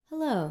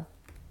Hello.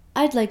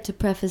 I'd like to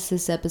preface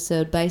this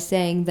episode by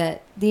saying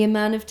that the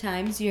amount of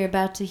times you're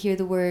about to hear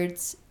the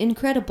words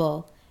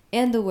incredible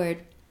and the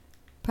word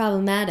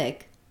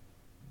problematic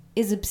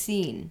is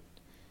obscene.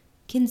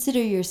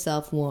 Consider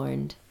yourself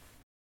warned.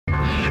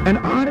 An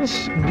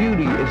artist's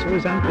duty, as far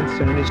as I'm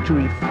concerned, is to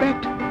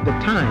reflect the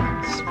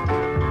times.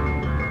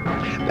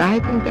 I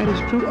think that is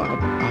true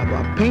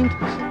of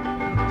painters,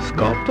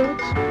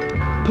 sculptors,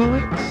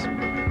 poets,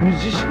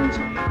 musicians.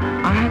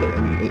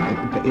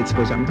 As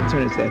far as I'm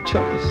concerned, it's their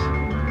choice.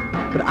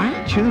 But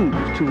I choose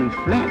to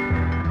reflect.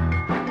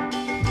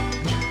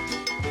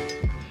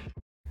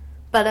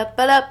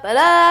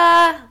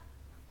 Ba-da-ba-da-ba-da!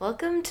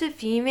 Welcome to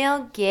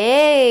Female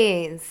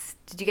Gaze.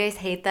 Did you guys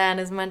hate that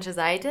as much as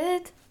I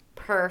did?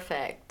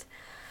 Perfect.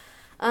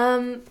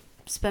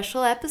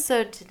 Special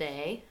episode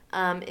today.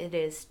 It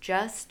is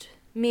just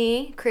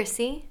me,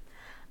 Chrissy.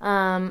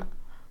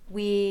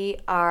 We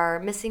are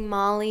missing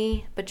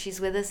Molly, but she's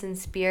with us in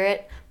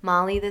spirit.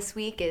 Molly this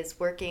week is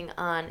working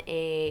on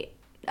a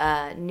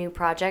new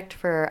project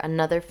for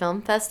another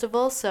film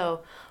festival, so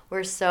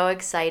we're so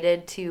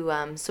excited to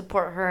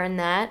support her in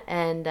that,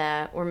 and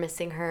we're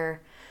missing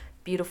her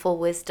beautiful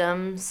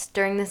wisdoms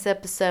during this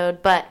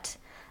episode, but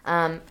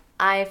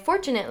I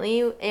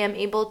fortunately am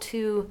able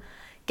to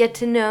get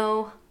to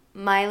know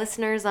my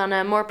listeners on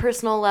a more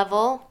personal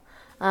level,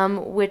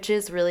 which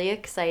is really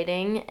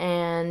exciting,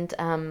 and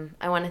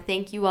I want to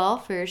thank you all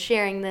for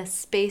sharing this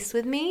space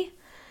with me.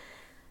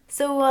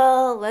 So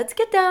let's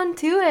get down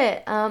to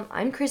it.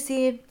 I'm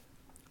Chrissy,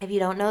 if you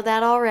don't know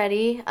that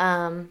already,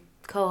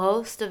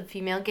 co-host of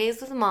Female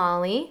Gaze with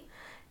Molly,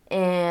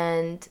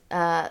 and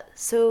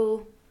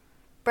so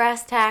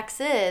brass tacks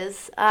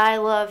is I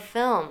love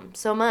film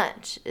so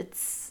much.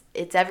 It's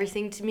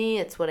everything to me.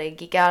 It's what I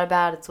geek out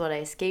about. It's what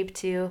I escape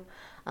to.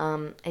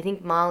 I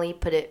think Molly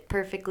put it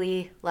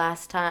perfectly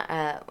last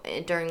time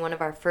during one of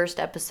our first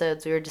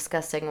episodes. We were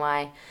discussing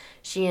why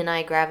she and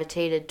I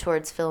gravitated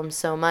towards film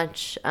so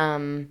much,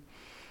 and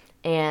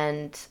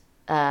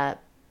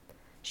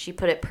she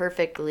put it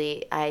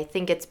perfectly. I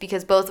think it's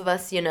because both of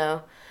us,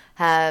 we're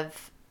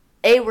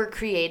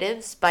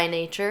creatives by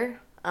nature,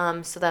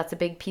 so that's a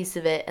big piece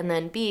of it, and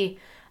then B,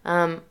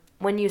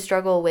 when you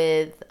struggle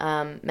with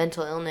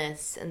mental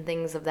illness and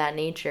things of that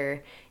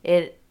nature,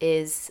 it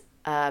is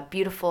a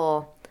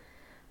beautiful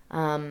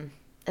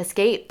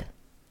escape.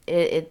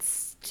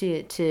 It's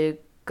to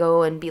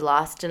go and be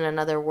lost in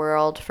another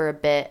world for a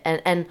bit,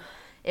 and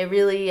it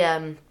really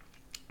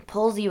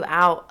pulls you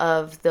out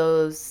of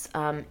those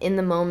in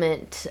the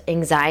moment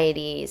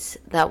anxieties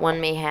that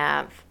one may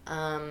have,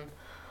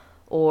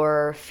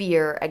 or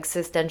fear,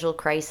 existential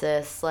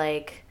crisis.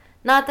 Like,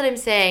 not that I'm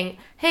saying,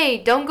 hey,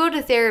 don't go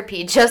to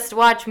therapy, just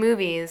watch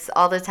movies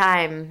all the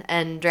time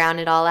and drown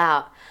it all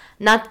out.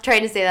 Not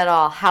trying to say that at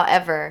all.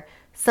 However,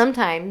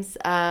 sometimes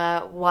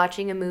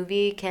watching a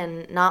movie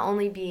can not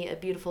only be a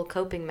beautiful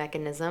coping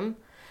mechanism,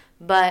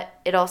 but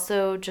it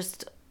also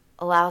just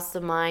allows the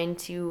mind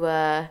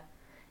to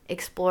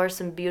explore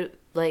some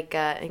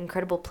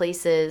incredible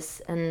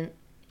places. And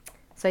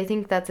so I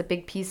think that's a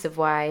big piece of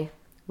why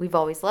we've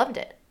always loved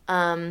it.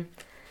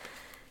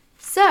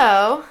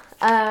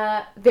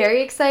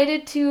 Very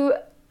excited to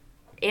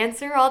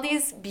answer all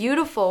these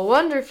beautiful,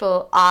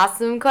 wonderful,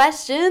 awesome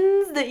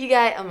questions that you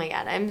guys... Oh my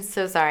god, I'm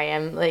so sorry.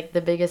 I'm like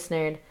the biggest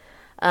nerd.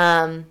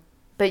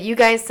 But you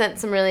guys sent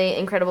some really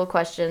incredible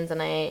questions,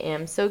 and I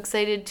am so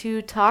excited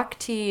to talk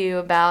to you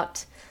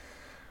about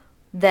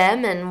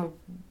them and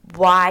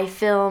why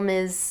film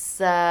is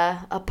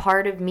a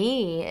part of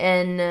me.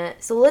 And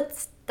so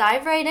let's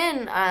dive right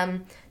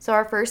in. So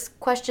our first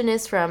question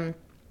is from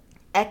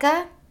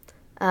Eka.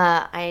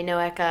 I know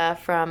Eka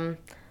from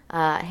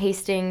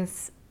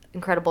Hastings.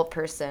 Incredible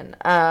person.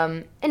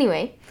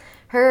 Anyway,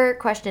 her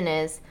question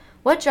is,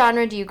 what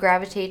genre do you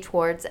gravitate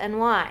towards and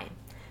why?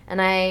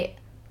 And I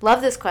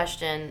love this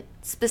question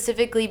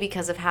specifically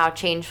because of how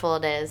changeful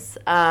it is.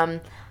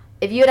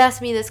 If you had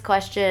asked me this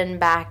question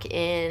back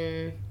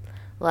in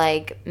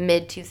like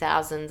mid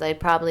 2000s, I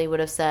probably would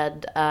have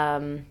said,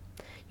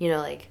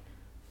 like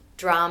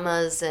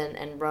dramas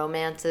and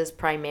romances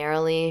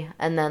primarily,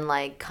 and then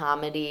like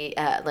comedy,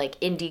 like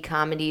indie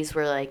comedies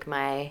were like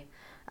my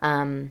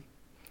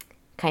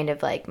kind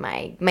of like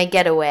my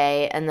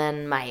getaway, and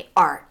then my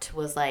art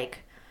was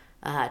like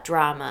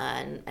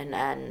drama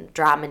and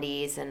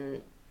dramedies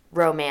and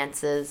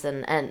romances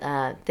and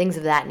things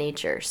of that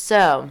nature.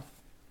 So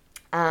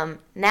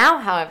now,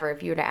 however,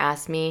 if you were to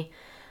ask me,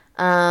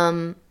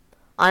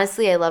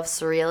 honestly, I love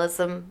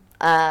surrealism.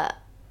 I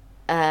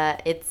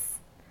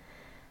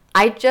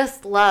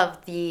just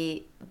love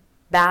the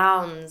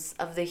bounds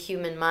of the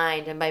human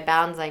mind, and by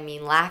bounds I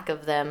mean lack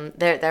of them.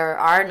 There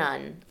are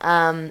none,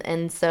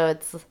 and so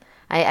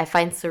I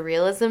find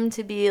surrealism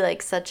to be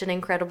like such an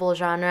incredible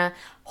genre.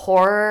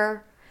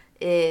 Horror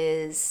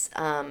is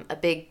a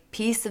big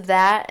piece of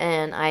that,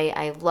 and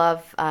I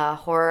love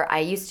horror. I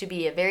used to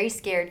be a very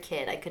scared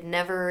kid. I could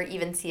never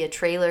even see a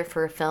trailer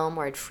for a film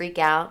or I'd freak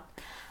out.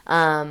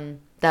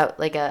 That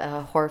like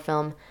a horror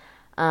film.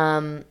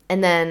 And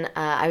then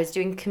I was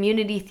doing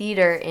community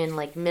theater in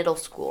like middle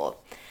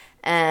school.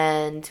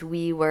 And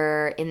we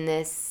were in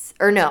this,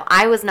 or no,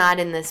 I was not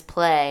in this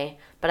play,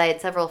 but I had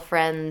several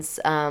friends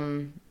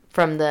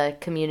from the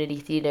community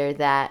theater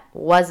that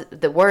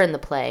were in the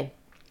play.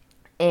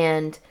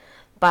 And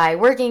by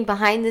working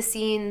behind the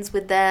scenes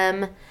with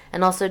them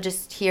and also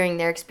just hearing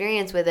their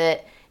experience with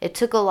it, it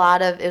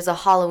was a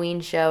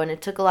Halloween show, and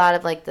it took a lot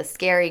of like the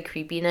scary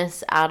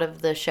creepiness out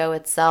of the show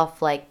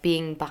itself, like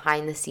being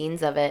behind the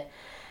scenes of it.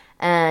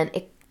 And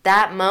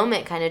that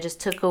moment kind of just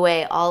took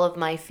away all of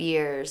my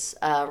fears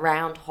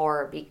around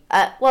horror.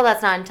 Well,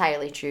 that's not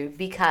entirely true,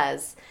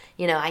 because,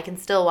 I can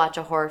still watch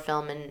a horror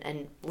film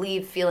and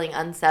leave feeling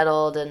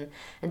unsettled and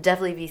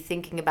definitely be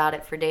thinking about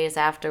it for days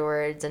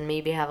afterwards and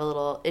maybe have a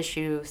little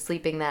issue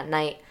sleeping that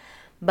night.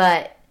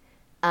 But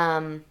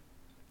I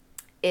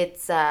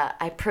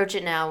approach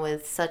it now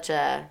with such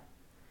a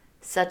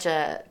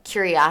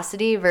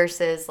curiosity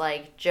versus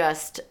like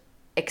just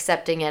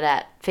accepting it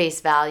at face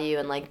value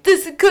and like,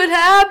 this could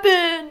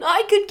happen,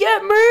 I could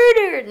get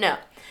murdered. No,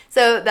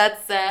 so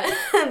that's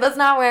that's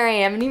not where I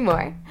am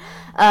anymore.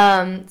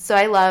 So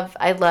I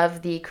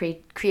love the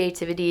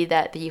creativity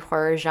that the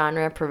horror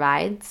genre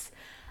provides.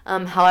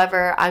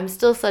 However, I'm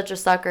still such a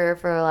sucker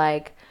for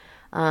like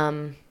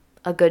a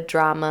good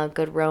drama,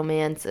 good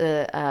romance.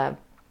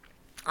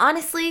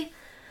 Honestly,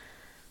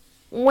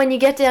 when you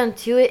get down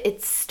to it,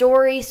 it's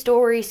story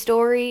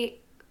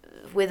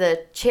with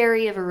a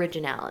cherry of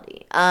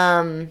originality.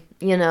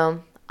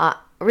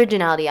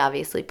 Originality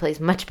obviously plays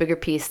a much bigger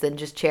piece than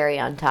just cherry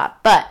on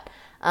top. But,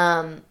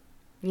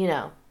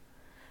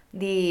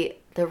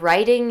 the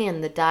writing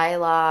and the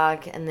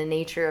dialogue and the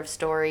nature of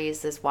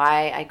stories is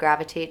why I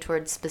gravitate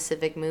towards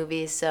specific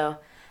movies. So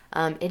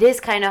it is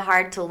kind of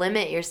hard to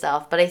limit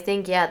yourself. But I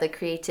think, the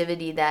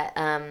creativity that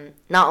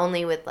not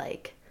only with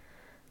like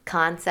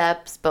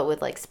concepts, but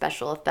with like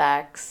special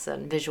effects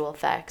and visual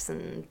effects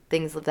and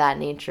things of that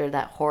nature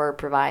that horror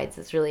provides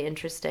is really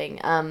interesting.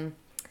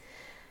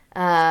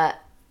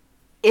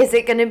 Is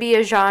it going to be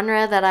a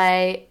genre that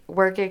I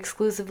work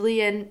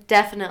exclusively in?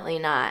 Definitely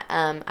not.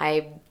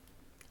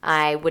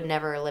 I would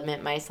never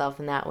limit myself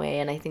in that way,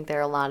 and I think there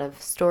are a lot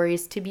of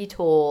stories to be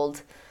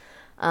told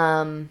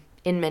in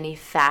many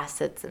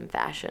facets and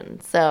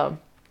fashions. So,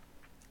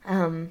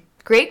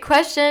 great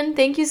question.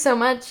 Thank you so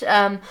much.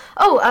 And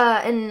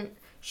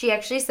she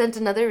actually sent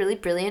another really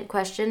brilliant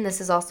question. This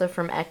is also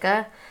from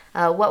Eka.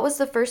 What was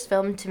the first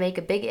film to make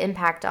a big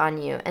impact on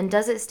you, and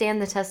does it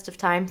stand the test of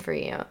time for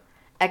you?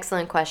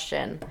 Excellent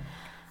question.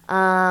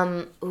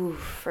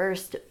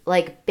 First,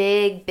 like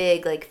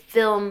big, like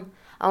film.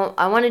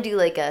 I want to do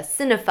like a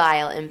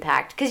cinephile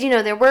impact, because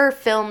there were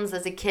films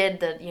as a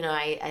kid that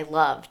I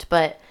loved,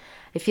 but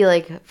I feel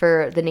like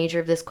for the nature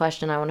of this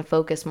question, I want to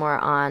focus more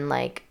on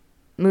like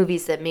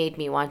movies that made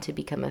me want to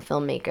become a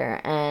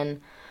filmmaker. And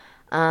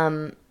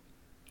I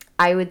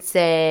would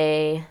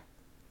say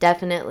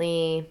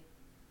definitely.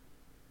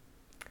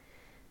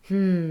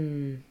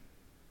 Oh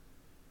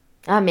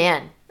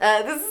man,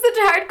 this is such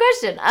a hard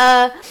question.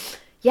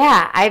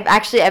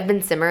 I've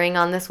been simmering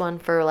on this one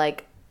for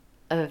like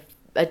a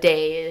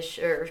day-ish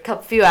or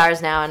few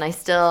hours now, and I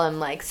still am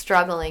like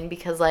struggling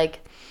because like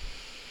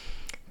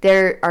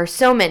there are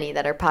so many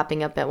that are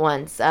popping up at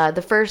once.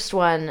 The first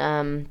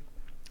one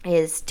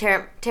is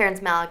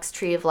Terrence Malick's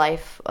Tree of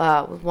Life.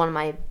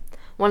 One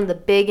of the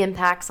big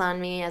impacts on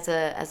me as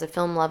a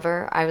film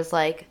lover. I was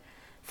like,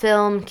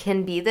 film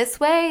can be this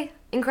way?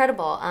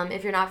 Incredible.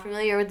 If you're not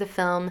familiar with the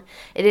film,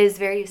 it is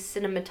very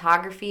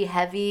cinematography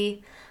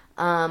heavy,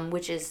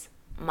 which is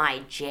my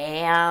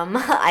jam.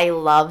 I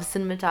love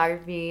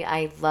cinematography.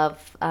 I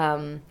love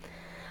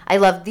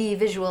the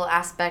visual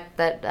aspect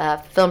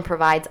that film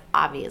provides.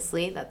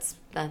 Obviously, that's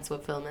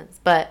what film is.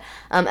 But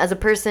as a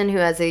person who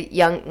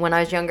when I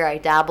was younger, I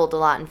dabbled a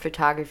lot in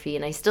photography,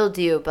 and I still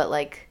do. But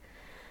like,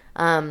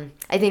 I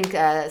think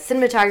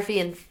cinematography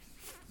and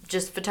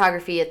just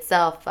photography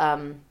itself.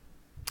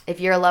 If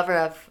you're a lover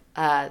of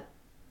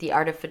the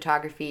art of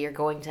photography, you're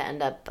going to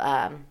end up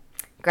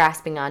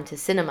grasping onto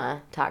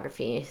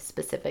cinematography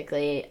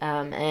specifically.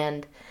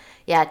 Terrence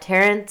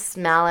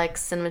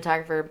Malick's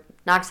cinematographer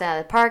knocks it out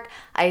of the park.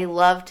 I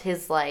loved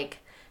his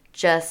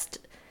just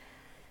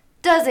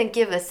doesn't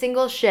give a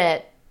single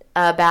shit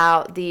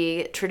about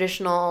the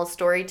traditional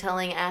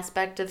storytelling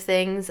aspect of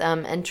things.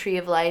 And Tree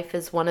of Life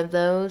is one of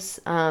those.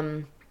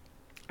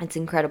 It's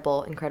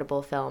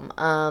incredible film.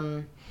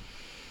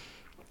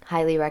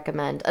 Highly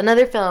recommend.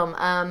 Another film,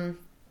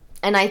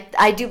 and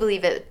I do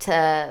believe it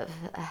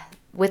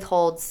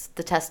withholds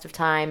the test of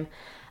time.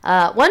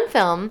 One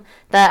film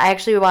that I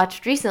actually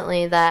watched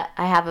recently that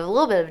I have a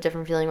little bit of a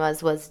different feeling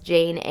was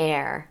Jane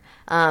Eyre.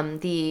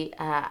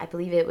 I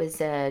believe it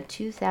was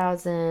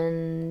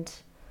 2000.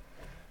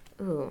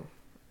 Ooh,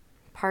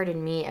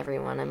 pardon me,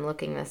 everyone. I'm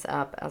looking this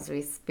up as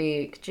we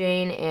speak.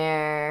 Jane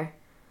Eyre,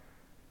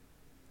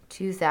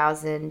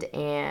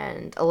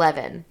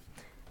 2011.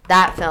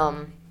 That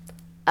film.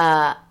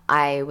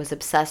 I was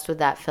obsessed with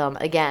that film.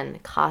 Again,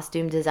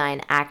 costume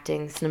design,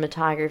 acting,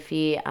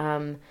 cinematography,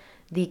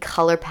 the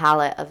color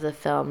palette of the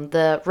film,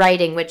 the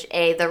writing, which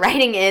the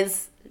writing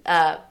is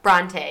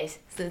Bronte,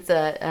 since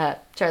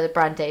Charlotte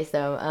Bronte,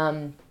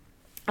 so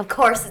of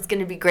course it's going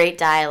to be great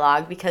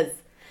dialogue because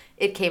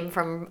it came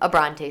from a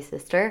Bronte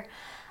sister.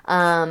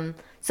 So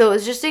it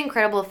was just an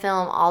incredible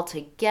film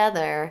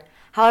altogether.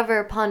 However,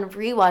 upon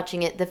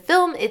rewatching it, the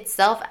film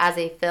itself as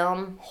a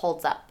film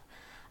holds up.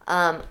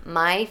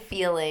 My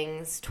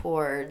feelings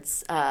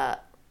towards the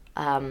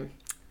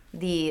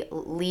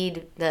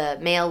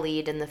male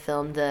lead in the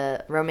film,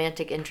 the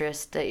romantic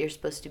interest that you're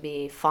supposed to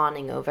be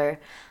fawning over,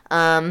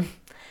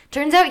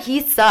 turns out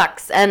he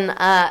sucks. And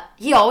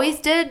he always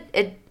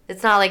did.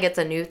 It's not like it's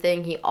a new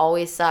thing. He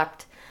always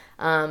sucked.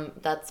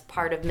 That's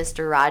part of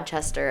Mr.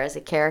 Rochester as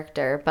a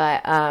character.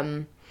 But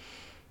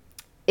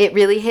it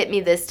really hit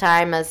me this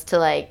time as to,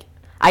 like,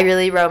 I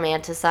really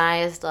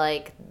romanticized,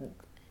 like,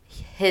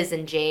 his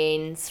and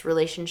Jane's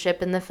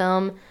relationship in the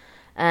film.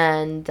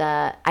 And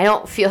I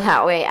don't feel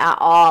that way at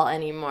all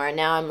anymore.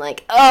 Now I'm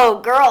like,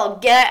 oh, girl,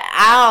 get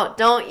out.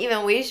 Don't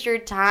even waste your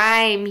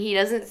time. He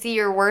doesn't see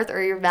your worth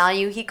or your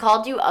value. He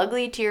called you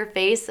ugly to your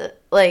face.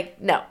 Like,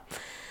 no.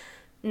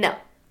 No.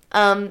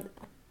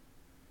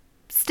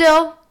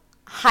 Still,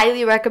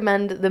 highly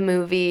recommend the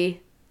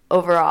movie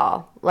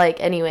overall.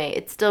 Like, anyway,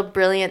 it's still a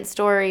brilliant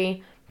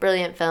story,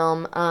 brilliant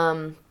film.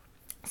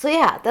 So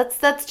yeah,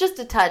 that's just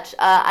a touch.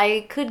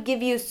 I could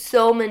give you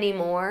so many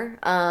more.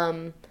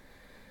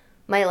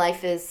 My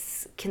life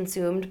is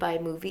consumed by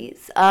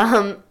movies.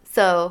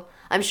 So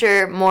I'm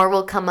sure more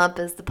will come up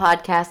as the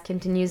podcast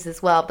continues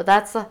as well. But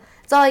that's all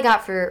I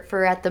got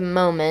for at the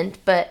moment.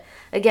 But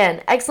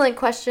again, excellent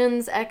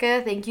questions,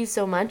 Eka. Thank you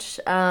so much.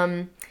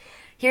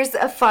 Here's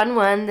a fun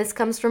one. This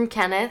comes from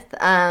Kenneth.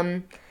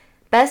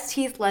 Best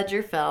Heath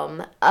Ledger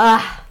film.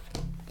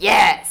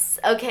 Yes.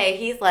 Okay,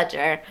 Heath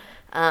Ledger.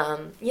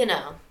 You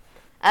know,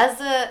 as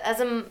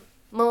a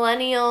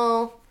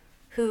millennial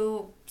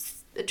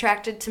who's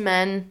attracted to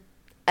men,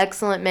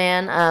 excellent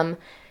man.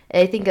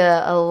 I think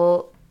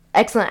a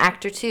excellent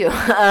actor too.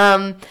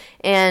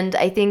 And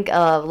I think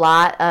a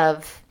lot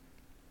of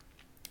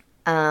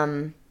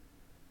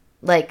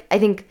like, I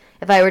think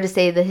if I were to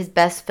say that his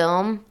best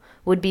film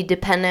would be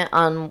dependent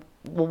on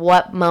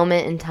what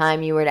moment in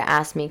time you were to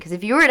ask me. Because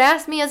if you were to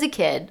ask me as a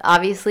kid,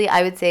 obviously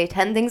I would say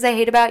 10 Things I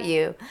Hate About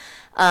You.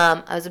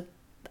 I was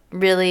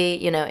really,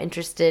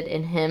 interested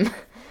in him.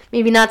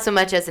 Maybe not so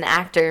much as an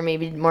actor,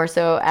 maybe more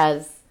so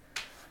as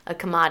a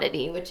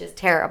commodity, which is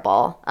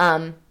terrible.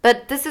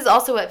 But this is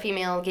also what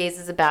female gaze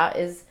is about,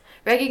 is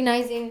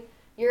recognizing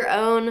your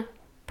own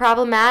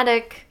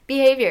problematic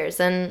behaviors.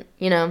 And,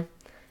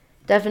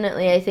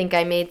 definitely I think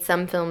I made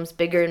some films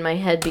bigger in my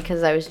head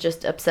because I was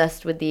just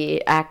obsessed with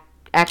the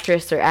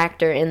actress or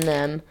actor in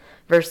them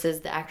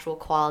versus the actual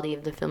quality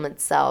of the film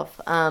itself.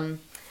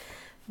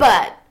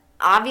 But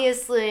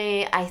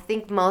obviously, I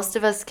think most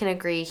of us can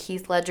agree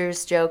Heath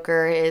Ledger's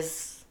Joker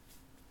is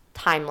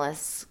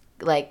timeless.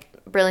 Like,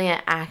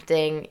 brilliant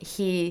acting.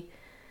 He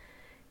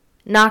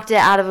knocked it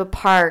out of a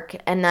park,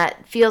 and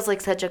that feels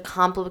like such a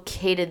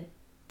complicated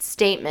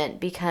statement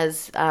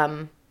because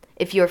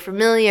if you're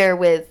familiar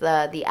with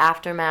the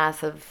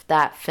aftermath of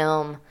that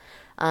film,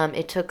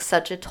 it took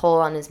such a toll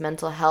on his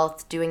mental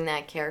health doing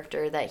that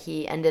character that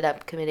he ended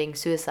up committing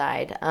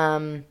suicide.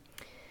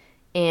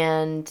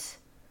 And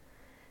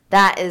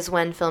that is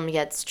when film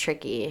gets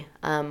tricky,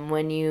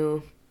 when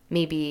you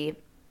maybe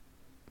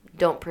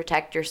don't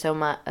protect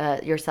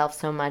yourself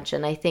so much.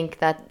 And I think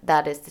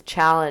that is the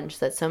challenge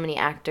that so many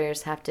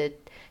actors have to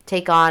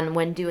take on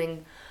when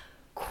doing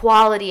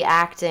quality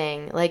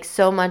acting. Like,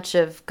 so much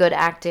of good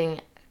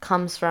acting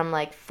comes from,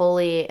 like,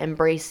 fully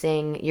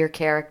embracing your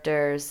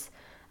character's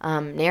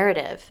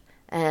narrative.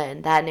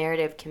 And that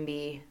narrative can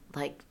be,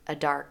 like, a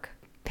dark,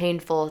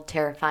 painful,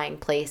 terrifying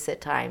place at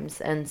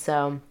times. And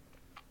so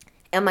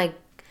am I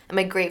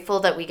grateful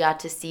that we got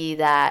to see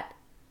that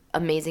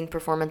amazing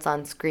performance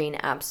on screen?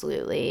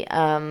 Absolutely.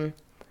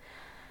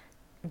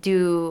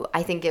 Do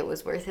I think it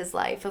was worth his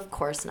life? Of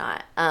course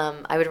not.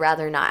 I would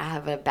rather not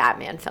have a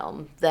Batman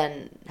film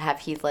than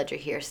have Heath Ledger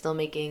here still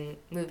making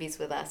movies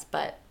with us.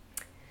 But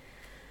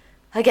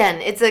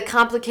again, it's a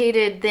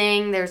complicated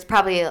thing. There's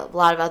probably a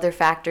lot of other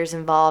factors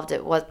involved.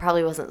 It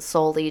probably wasn't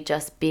solely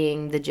just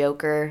being the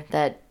Joker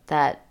that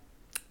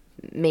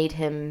made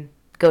him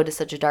go to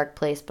such a dark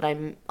place. But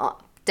I'm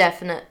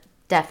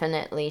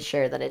definitely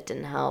sure that it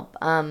didn't help.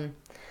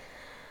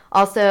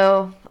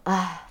 Also,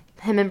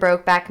 him in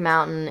Brokeback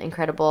Mountain,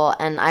 incredible.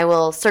 And I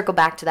will circle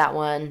back to that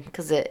one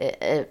because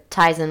it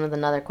ties in with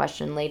another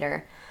question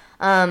later.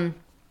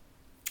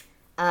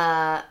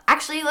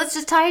 Actually, let's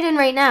just tie it in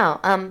right now.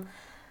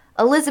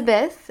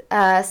 Elizabeth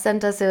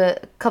sent us a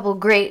couple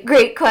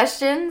great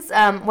questions.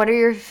 What are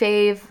your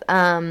fave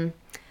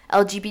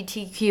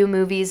LGBTQ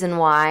movies and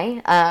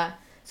why?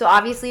 So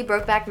obviously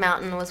Brokeback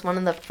Mountain was one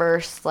of the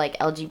first, like,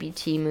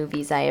 LGBT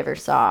movies I ever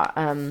saw.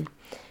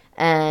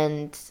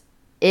 And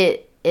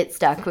it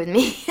stuck with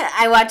me.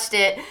 I watched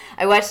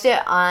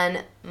it on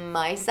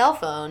my cell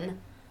phone.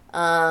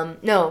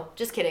 No,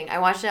 just kidding. I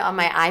watched it on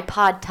my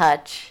iPod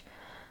Touch.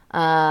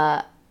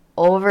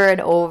 over and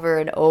over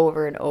and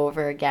over and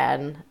over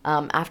again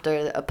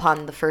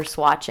upon the first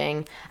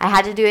watching. I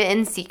had to do it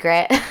in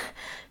secret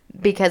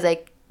because I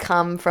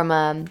come from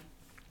a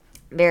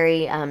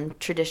very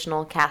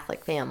traditional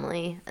Catholic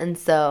family, and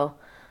so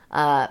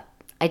I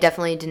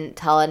definitely didn't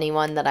tell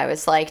anyone that I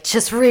was like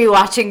just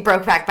rewatching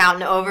Brokeback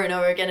Mountain over and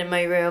over again in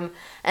my room.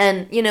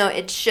 And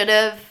it should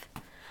have.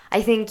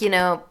 I think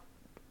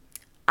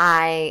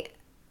I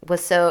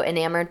was so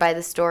enamored by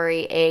the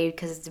story, A,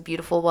 because it's a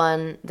beautiful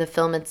one. The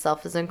film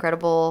itself is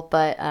incredible,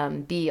 but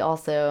B,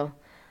 also,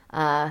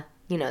 there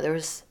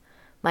was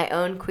my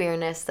own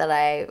queerness that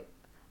I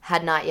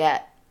had not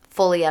yet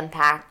fully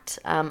unpacked.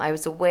 I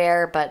was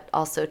aware, but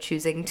also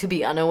choosing to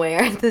be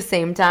unaware at the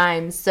same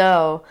time.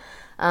 So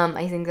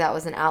I think that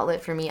was an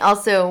outlet for me.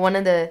 Also,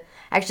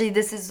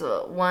 this is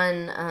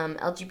one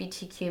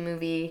LGBTQ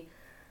movie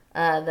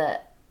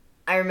that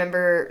I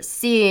remember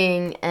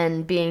seeing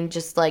and being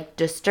just like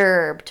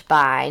disturbed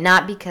by,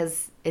 not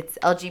because it's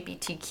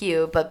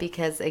LGBTQ, but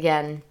because,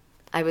 again,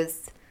 I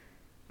was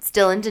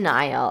still in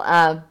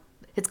denial.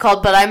 It's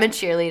called But I'm a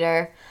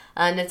Cheerleader.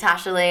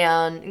 Natasha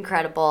Lyonne,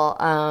 incredible.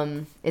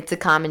 It's a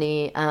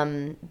comedy,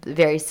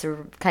 very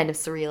kind of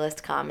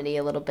surrealist comedy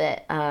a little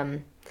bit.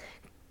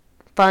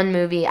 Fun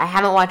movie. I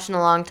haven't watched in a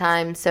long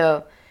time,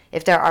 so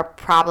if there are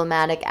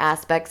problematic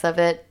aspects of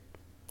it,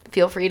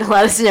 feel free to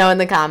let us know in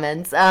the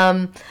comments.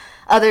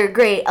 Other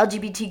great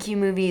LGBTQ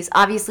movies,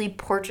 obviously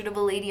Portrait of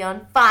a Lady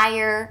on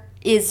Fire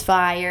is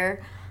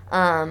fire.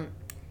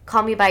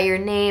 Call Me By Your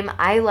Name,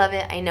 I love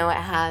it. I know it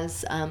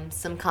has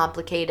some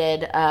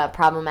complicated,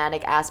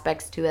 problematic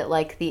aspects to it,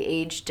 like the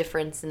age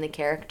difference in the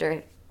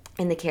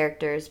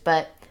characters,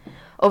 but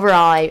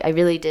overall, I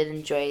really did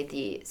enjoy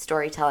the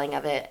storytelling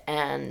of it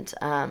and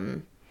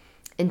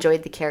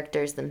enjoyed the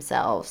characters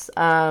themselves.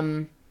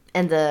 And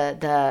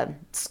the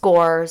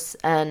scores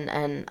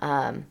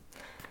and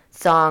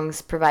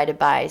songs provided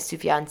by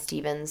Sufjan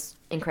Stevens,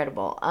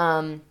 incredible.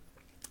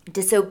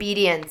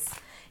 Disobedience.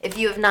 If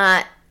you have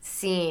not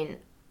seen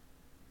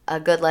a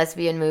good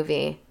lesbian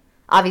movie,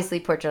 obviously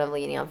Portrait of a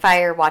Lady on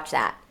Fire, watch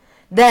that.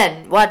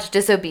 Then watch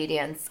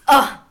Disobedience.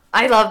 Oh,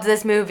 I loved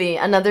this movie.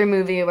 Another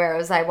movie where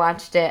I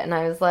watched it and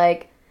I was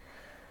like,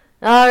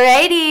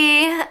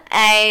 alrighty,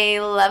 I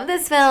love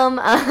this film.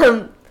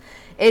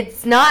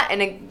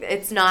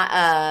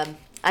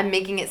 I'm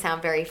making it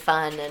sound very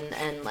fun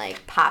and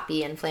like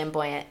poppy and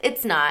flamboyant.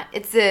 It's not.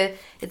 It's a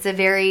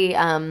very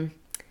a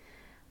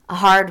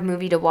hard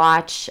movie to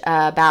watch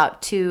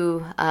about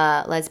two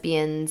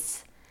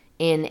lesbians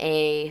in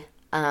a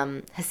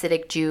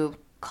Hasidic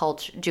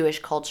Jewish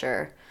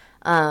culture,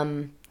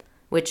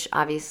 which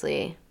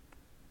obviously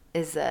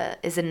is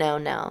a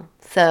no-no.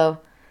 So,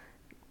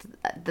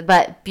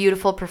 but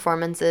beautiful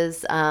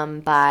performances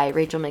by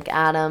Rachel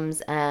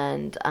McAdams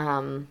and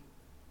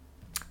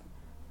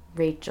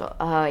Rachel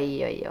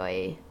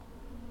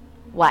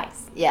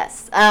Weisz.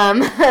 Yes.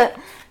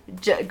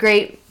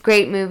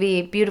 Great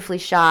movie, beautifully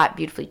shot,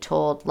 beautifully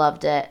told.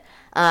 Loved it.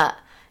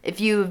 If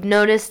you've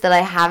noticed that I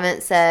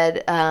haven't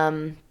said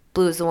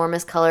blue is the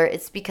warmest color,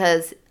 it's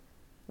because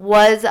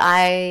was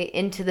I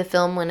into the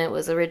film when it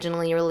was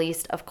originally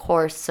released? Of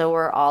course, so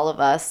were all of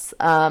us.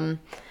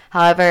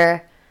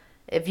 However,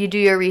 if you do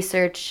your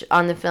research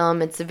on the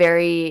film, it's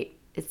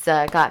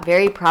got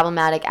very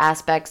problematic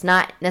aspects,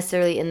 not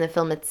necessarily in the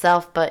film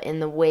itself, but in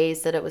the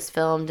ways that it was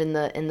filmed, in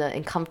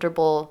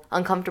the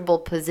uncomfortable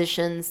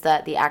positions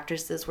that the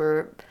actresses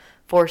were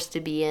forced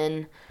to be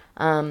in.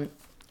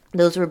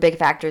 Those were big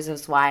factors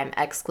as why I'm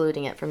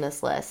excluding it from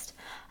this list.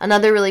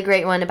 Another really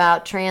great one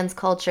about trans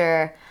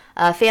culture,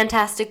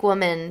 Fantastic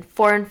Woman,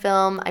 foreign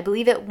film. I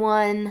believe it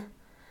won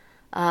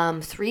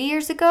 3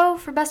 years ago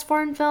for Best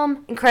Foreign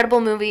Film.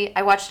 Incredible movie.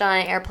 I watched it on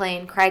an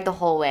airplane, cried the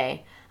whole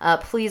way.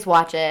 Please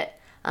watch it.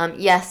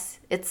 Yes,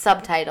 it's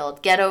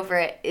subtitled. Get over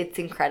it. It's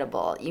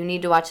incredible. You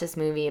need to watch this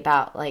movie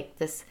about like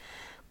this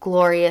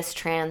glorious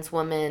trans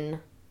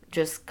woman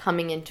just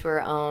coming into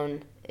her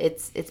own.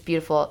 It's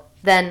beautiful.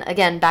 Then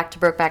again, back to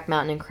Brokeback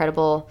Mountain,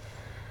 incredible.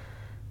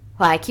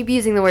 Well, I keep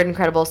using the word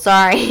incredible.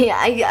 Sorry.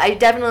 I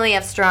definitely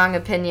have strong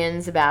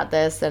opinions about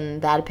this,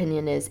 and that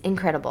opinion is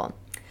incredible.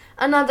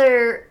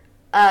 Another,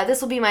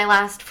 this will be my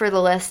last for the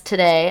list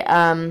today.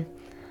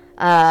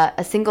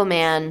 A Single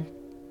Man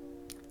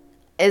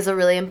is a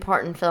really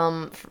important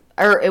film,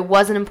 or it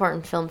was an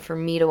important film for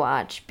me to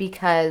watch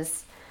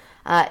because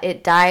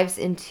it dives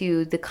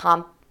into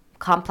the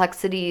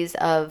complexities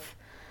of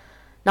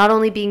not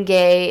only being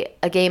a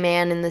gay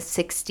man in the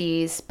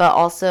 60s, but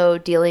also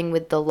dealing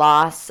with the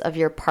loss of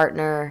your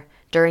partner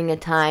during a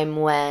time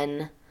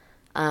when,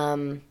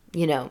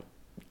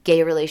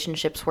 gay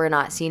relationships were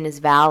not seen as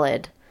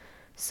valid.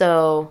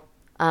 So,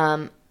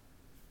 I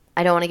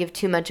don't want to give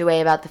too much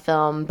away about the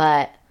film,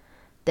 but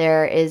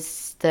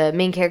the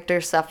main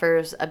character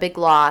suffers a big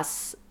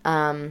loss,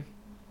 and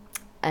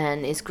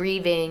is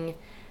grieving,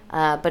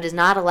 but is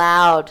not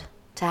allowed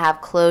to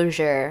have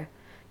closure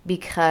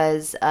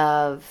because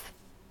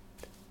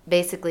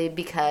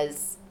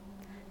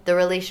the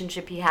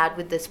relationship he had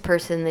with this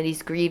person that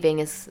he's grieving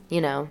is,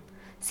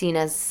 seen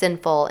as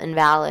sinful,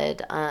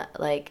 invalid.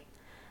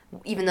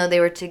 even though they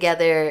were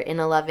together in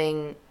a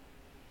loving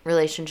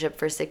relationship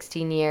for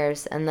 16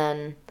 years, and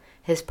then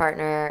his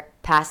partner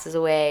passes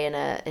away in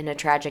a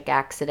tragic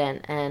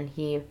accident, and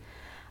he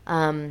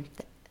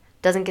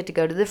doesn't get to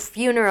go to the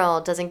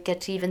funeral, doesn't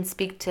get to even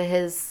speak to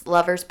his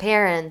lover's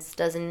parents,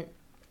 doesn't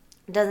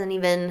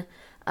even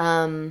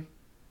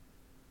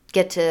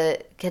get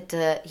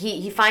to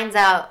he finds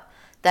out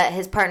that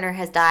his partner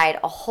has died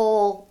a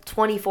whole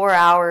 24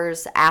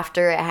 hours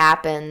after it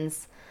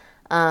happens,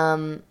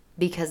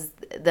 because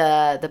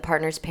the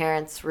partner's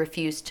parents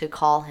refused to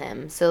call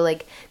him. So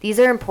like these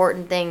are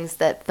important things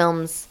that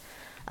films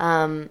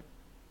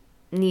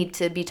need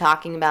to be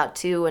talking about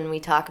too when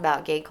we talk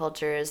about gay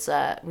culture. Is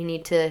we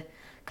need to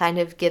kind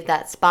of give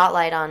that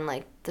spotlight on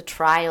like the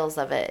trials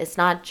of it. It's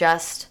not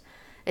just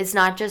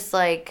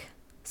like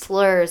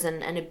slurs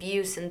and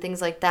abuse and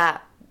things like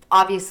that.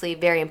 Obviously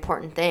very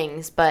important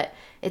things, but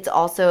it's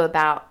also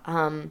about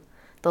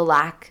the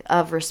lack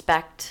of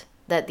respect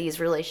that these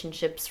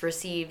relationships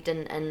received,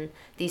 and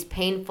these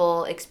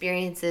painful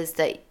experiences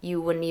that you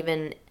wouldn't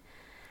even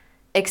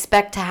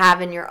expect to have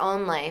in your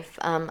own life.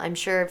 I'm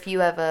sure if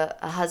you have a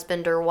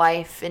husband or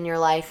wife in your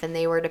life and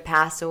they were to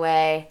pass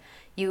away,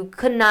 you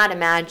could not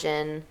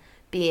imagine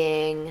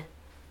being,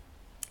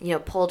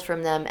 pulled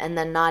from them and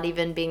then not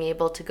even being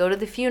able to go to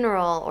the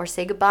funeral or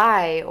say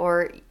goodbye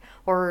or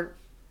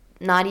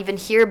not even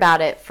hear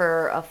about it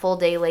for a full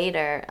day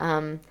later.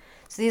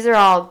 So these are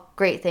all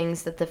great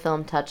things that the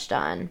film touched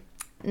on.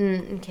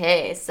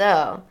 Okay,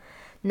 so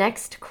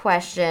next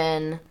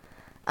question.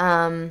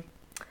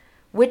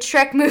 Which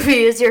Shrek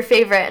movie is your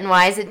favorite and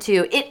why is it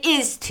 2? It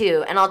is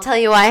 2, and I'll tell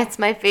you why it's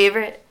my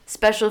favorite.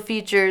 Special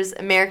features,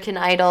 American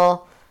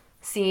Idol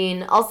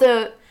scene.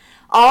 Also,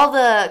 all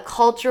the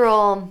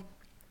cultural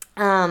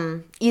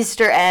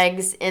Easter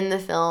eggs in the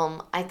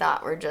film I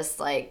thought were just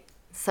like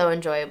so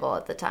enjoyable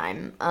at the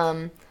time.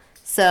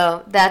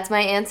 So that's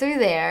my answer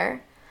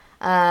there.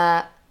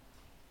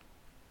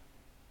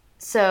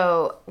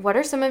 So what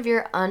are some of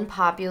your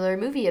unpopular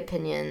movie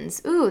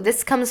opinions? Ooh,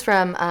 this comes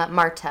from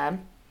Marta.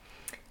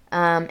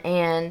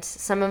 And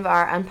some of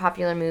our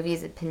unpopular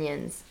movies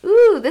opinions.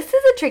 Ooh, this is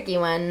a tricky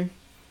one.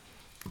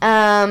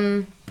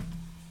 I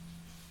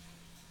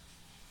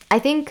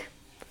think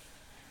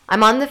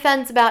I'm on the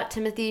fence about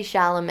Timothée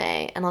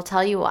Chalamet, and I'll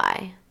tell you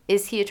why.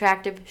 Is he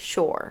attractive?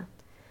 Sure.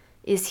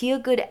 Is he a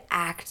good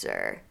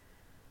actor?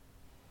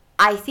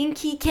 I think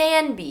he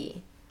can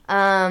be.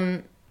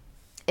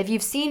 If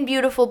you've seen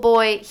Beautiful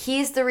Boy,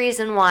 he's the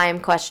reason why I'm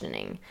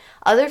questioning.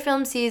 Other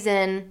films he's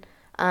in,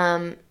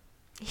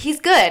 he's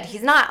good.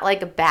 He's not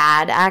like a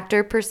bad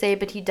actor per se,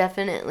 but he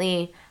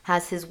definitely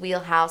has his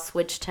wheelhouse,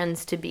 which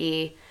tends to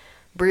be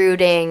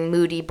brooding,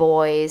 moody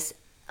boys,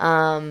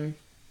 of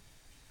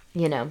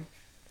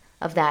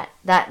that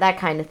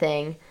kind of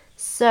thing.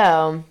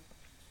 So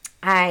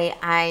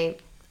I'm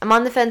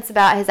on the fence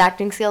about his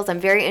acting skills. I'm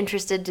very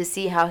interested to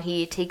see how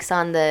he takes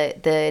on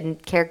the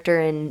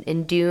character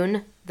in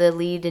Dune, the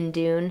lead in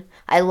Dune.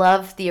 I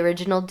love the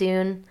original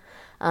Dune,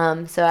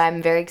 so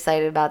I'm very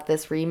excited about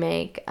this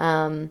remake.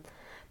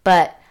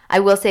 But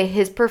I will say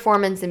his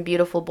performance in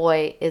Beautiful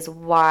Boy is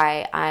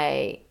why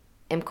I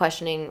am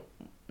questioning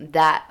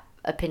that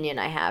opinion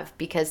I have,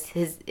 because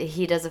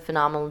he does a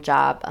phenomenal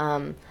job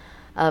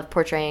of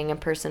portraying a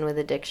person with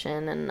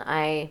addiction, and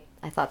I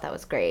thought that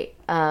was great.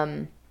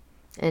 And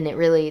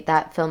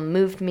that film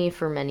moved me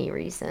for many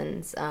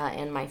reasons,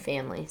 and my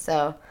family.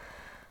 So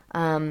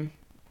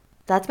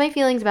that's my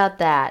feelings about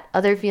that.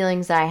 Other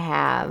feelings I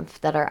have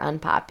that are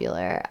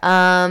unpopular.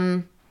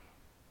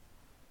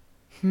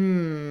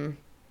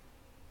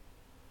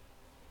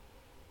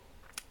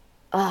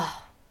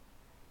 Oh,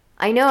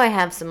 I know I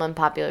have some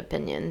unpopular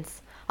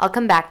opinions. I'll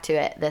come back to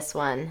it, this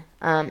one,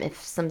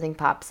 if something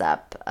pops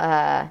up.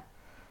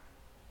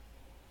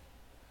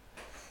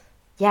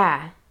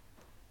 Yeah.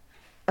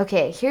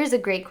 Okay, here's a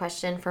great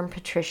question from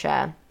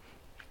Patricia.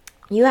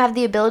 You have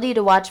the ability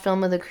to watch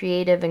film with a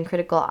creative and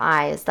critical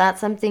eye. Is that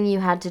something you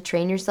had to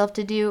train yourself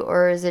to do,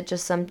 or is it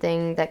just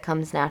something that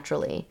comes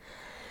naturally?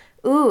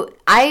 The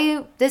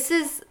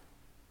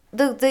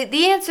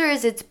answer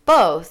is it's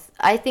both.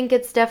 I think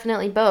it's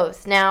definitely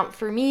both. Now,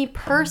 for me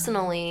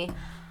personally,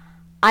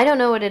 I don't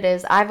know what it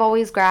is. I've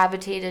always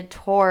gravitated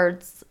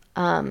towards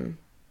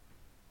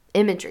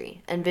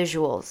imagery and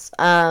visuals.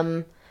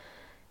 And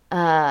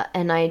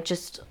I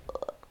just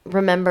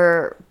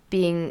remember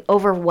being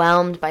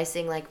overwhelmed by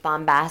seeing like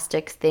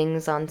bombastic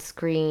things on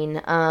screen.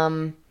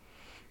 And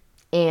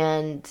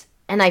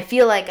I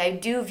feel like I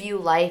do view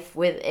life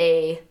with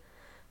a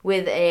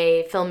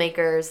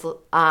filmmaker's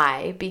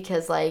eye,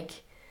 because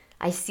like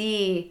I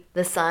see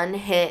the sun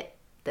hit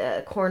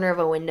the corner of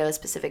a window a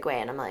specific way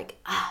and I'm like,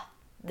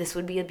 this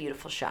would be a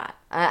beautiful shot.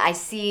 I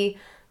see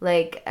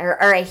like,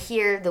 or I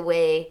hear the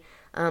way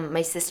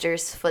my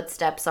sister's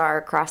footsteps are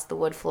across the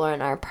wood floor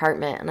in our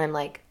apartment, and I'm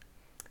like,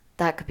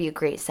 that could be a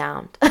great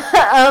sound.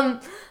 So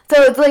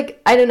it's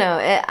like, I don't know.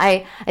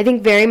 I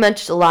think very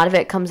much a lot of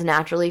it comes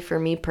naturally for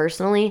me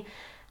personally.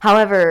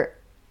 However,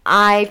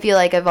 I feel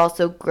like I've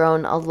also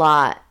grown a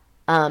lot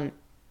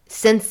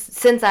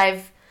since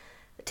I've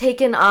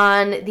taken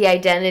on the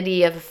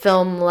identity of a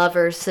film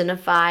lover,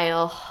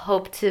 cinephile,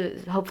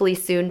 hopefully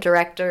soon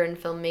director and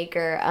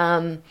filmmaker.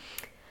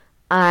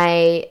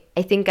 I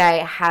think I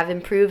have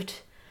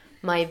improved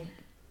my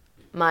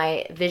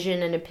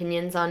vision and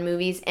opinions on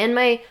movies, and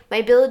my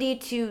ability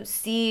to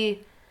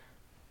see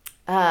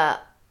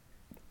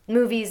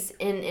movies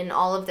in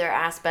all of their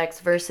aspects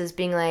versus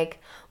being like,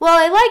 well,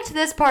 I liked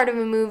this part of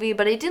a movie,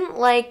 but I didn't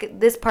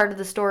like this part of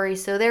the story,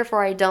 so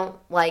therefore I don't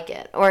like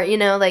it. Or,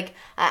 like,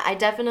 I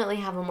definitely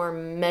have a more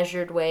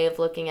measured way of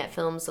looking at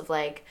films of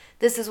like,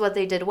 this is what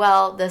they did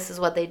well, this is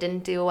what they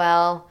didn't do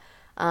well.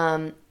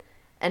 And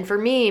for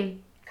me,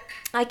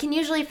 I can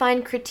usually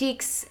find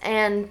critiques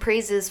and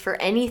praises for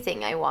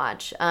anything I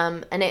watch.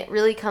 And it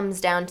really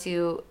comes down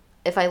to,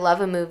 if I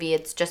love a movie,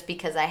 it's just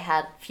because I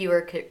had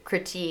fewer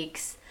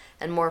critiques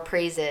and more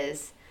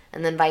praises,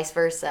 and then vice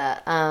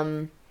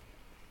versa.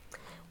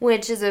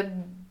 Which is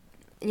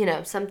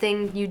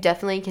something you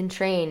definitely can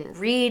train.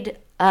 Read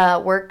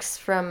works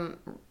from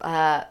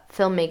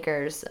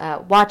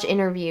filmmakers. Watch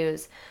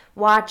interviews.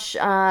 Watch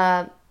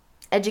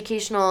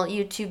educational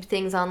YouTube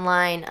things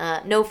online.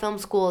 No Film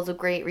School is a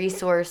great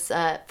resource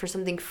for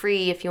something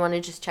free if you want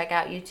to just check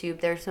out YouTube.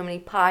 There are so many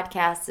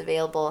podcasts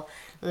available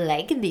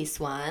like this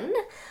one.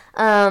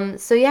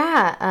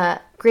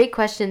 Great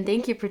question.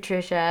 Thank you,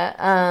 Patricia.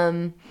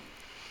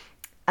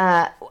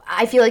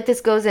 I feel like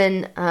this goes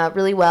in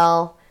really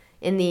well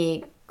in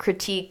the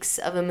critiques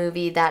of a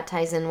movie. That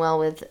ties in well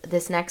with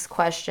this next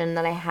question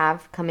that I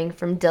have coming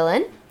from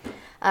Dylan.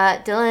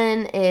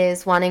 Dylan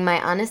is wanting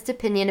my honest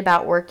opinion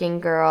about Working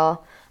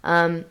Girl.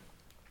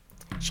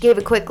 She gave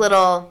a quick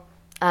little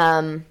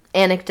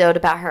anecdote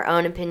about her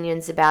own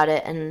opinions about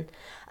it, and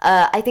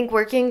I think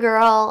Working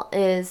Girl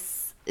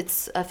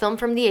it's a film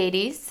from the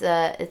 80s.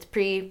 It's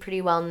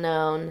pretty well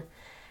known,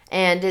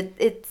 and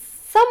it's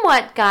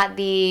somewhat got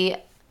the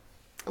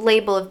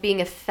label of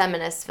being a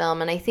feminist film,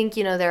 and I think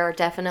there are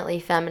definitely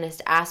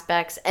feminist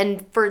aspects,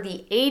 and for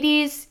the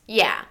 80s,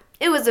 yeah,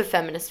 it was a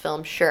feminist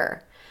film,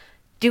 sure.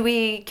 Can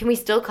we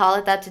still call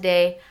it that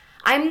today?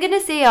 I'm gonna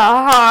say a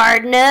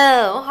hard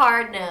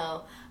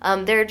no.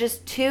 There are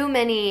just too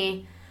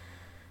many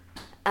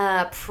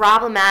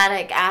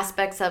problematic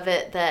aspects of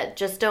it that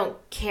just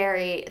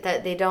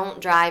that they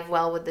don't drive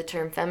well with the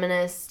term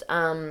feminist.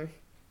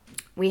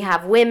 We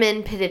have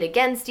women pitted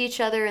against each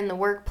other in the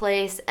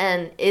workplace,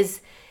 and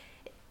is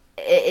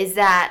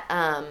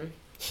that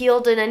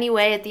healed in any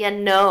way at the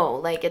end? No.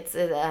 Like, it's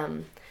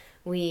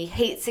we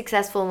hate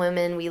successful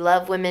women. We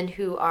love women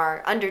who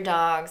are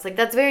underdogs. Like,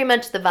 that's very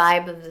much the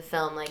vibe of the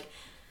film.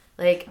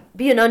 Like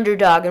be an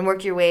underdog and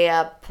work your way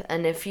up.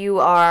 And if you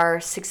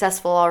are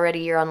successful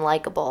already, you're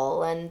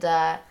unlikable. And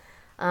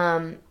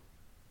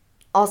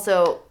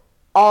also,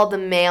 all the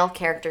male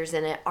characters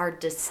in it are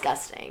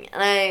disgusting.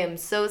 And I am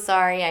so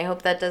sorry. I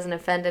hope that doesn't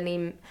offend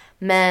any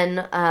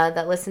men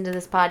that listen to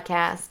this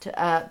podcast.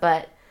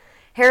 But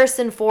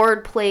Harrison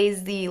Ford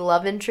plays the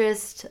love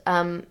interest.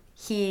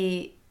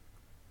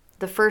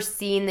 The first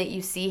scene that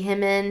you see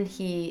him in,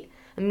 he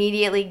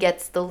immediately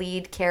gets the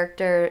lead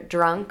character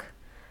drunk,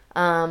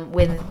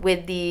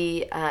 with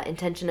the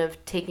intention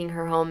of taking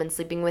her home and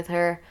sleeping with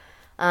her.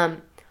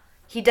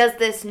 He does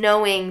this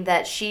knowing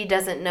that she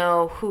doesn't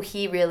know who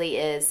he really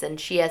is, and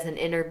she has an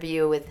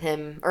interview with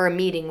him, or a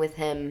meeting with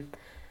him,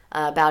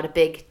 about a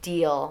big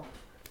deal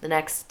the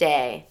next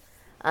day.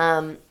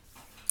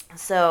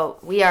 So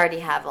we already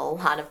have a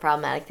lot of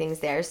problematic things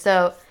there.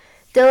 So,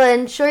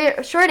 Dylan,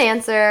 short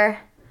answer,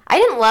 I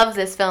didn't love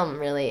this film,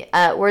 really.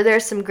 Were there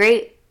some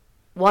great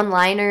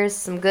one-liners,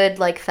 some good,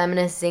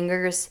 feminist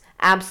zingers?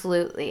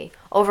 Absolutely.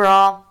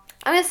 Overall,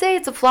 I'm going to say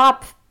it's a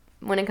flop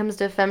when it comes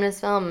to a feminist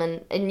film,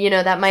 and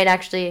that might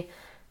actually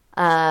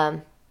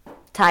tie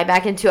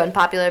back into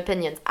unpopular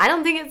opinions. I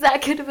don't think it's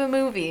that good of a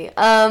movie.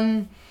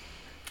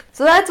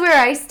 So that's where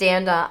I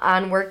stand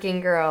on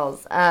Working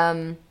Girls.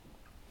 But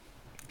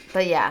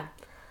yeah.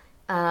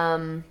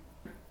 All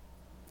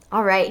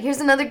right,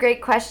 here's another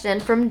great question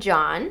from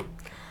John.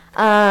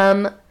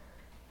 John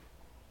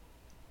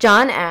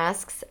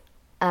asks,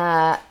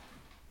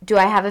 do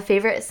I have a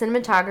favorite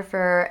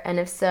cinematographer, and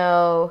if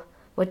so,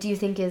 what do you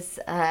think is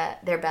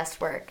their best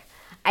work?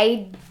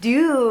 I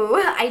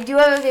do have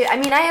a favorite. I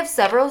mean, I have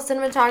several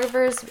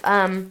cinematographers.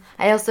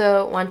 I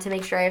also want to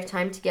make sure I have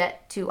time to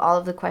get to all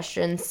of the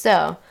questions.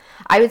 So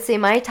I would say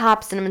my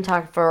top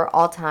cinematographer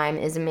all time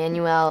is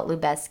Emmanuel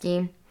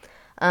Lubezki.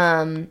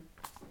 And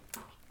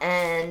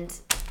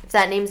if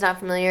that name's not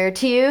familiar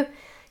to you,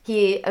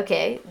 he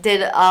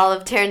did all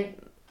of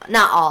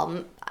not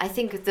all, I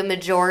think the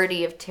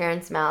majority of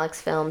Terrence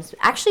Malick's films.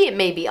 Actually, it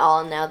may be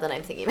all now that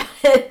I'm thinking about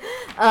it.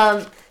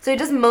 So he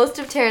does most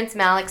of Terrence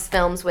Malick's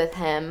films with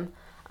him.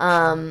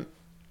 I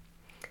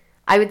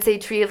would say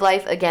Tree of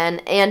Life again,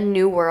 and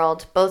New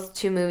World, both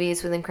two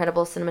movies with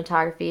incredible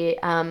cinematography.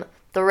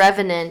 The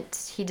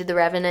Revenant, he did The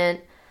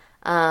Revenant.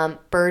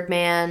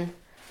 Birdman.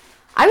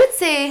 I would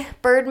say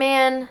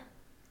Birdman.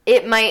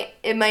 It might,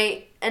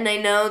 and I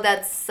know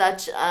that's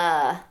such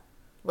a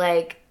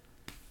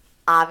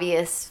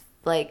obvious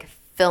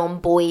film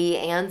boy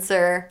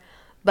answer,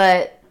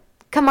 but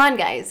come on,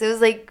 guys. It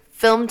was like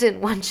filmed in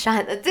one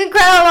shot. That's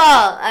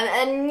incredible.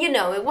 And you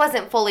know, it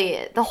wasn't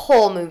fully, the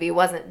whole movie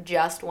wasn't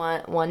just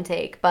one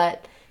take,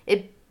 but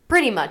it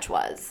pretty much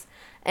was.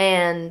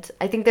 And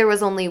I think there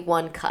was only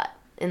one cut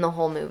in the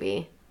whole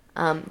movie.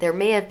 There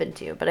may have been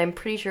two, but I'm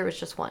pretty sure it was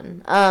just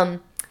one.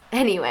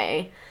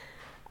 Anyway,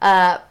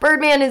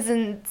 Birdman is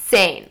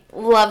insane.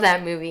 Love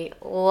that movie.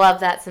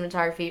 Love that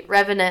cinematography.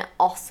 Revenant,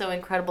 also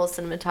incredible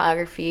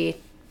cinematography.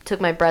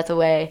 Took my breath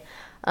away.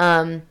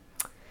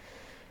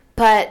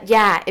 But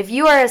yeah, if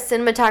you are a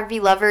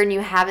cinematography lover and you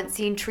haven't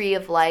seen Tree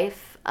of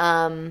Life,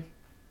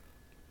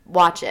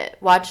 watch it.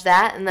 Watch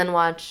that, and then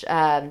watch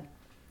A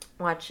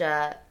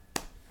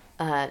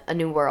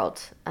New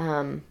World.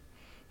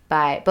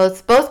 By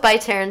both by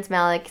Terrence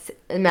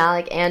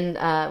Malick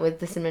and with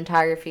the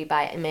cinematography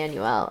by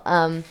Emmanuel.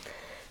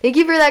 Thank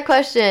you for that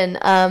question.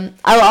 I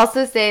will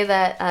also say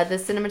that the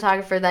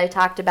cinematographer that I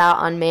talked about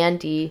on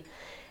Mandy,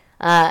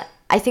 I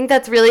think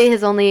that's really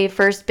his only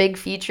first big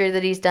feature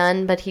that he's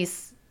done, but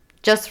he's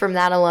just from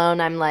that alone,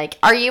 I'm like,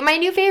 are you my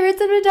new favorite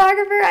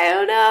cinematographer? I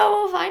don't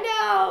know. We'll find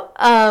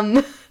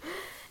out.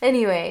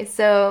 Anyway,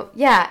 so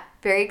yeah,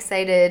 very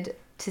excited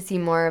to see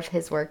more of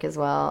his work as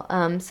well.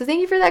 So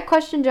thank you for that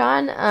question,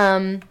 John.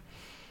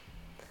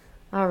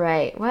 All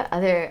right. What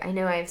other? I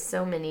know I have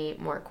so many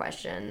more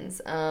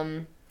questions.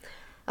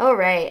 All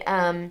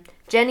right.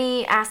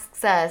 Jenny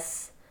asks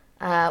us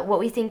what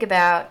we think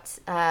about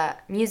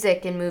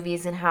music in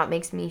movies and how it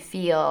makes me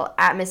feel.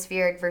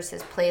 Atmospheric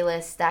versus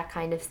playlist, that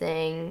kind of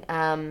thing.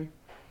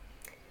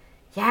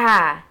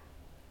 Yeah.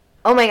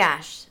 Oh my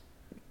gosh.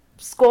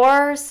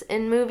 Scores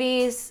in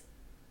movies,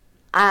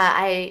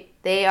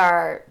 they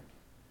are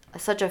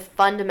such a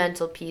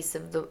fundamental piece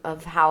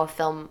of how a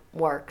film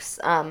works.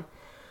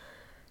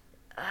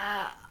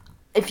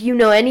 If you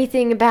know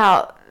anything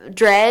about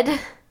dread,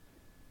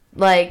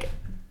 like,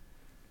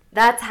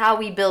 that's how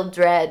we build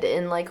dread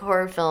in like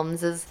horror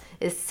films is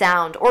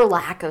sound or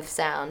lack of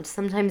sound.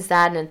 Sometimes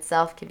that in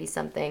itself can be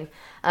something.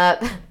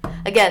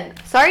 Again,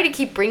 sorry to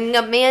keep bringing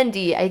up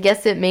Mandy. I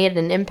guess it made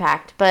an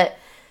impact, but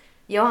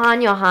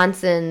Johan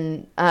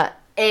Johansson,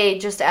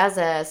 just as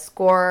a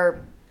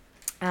score,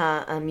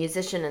 a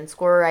musician and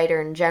score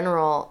writer in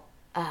general,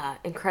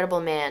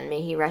 incredible man.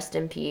 May he rest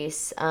in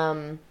peace.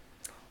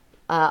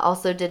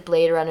 Also did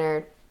Blade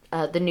Runner,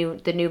 the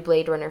new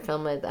Blade Runner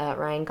film with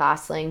Ryan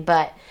Gosling,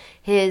 but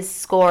his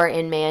score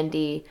in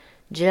Mandy,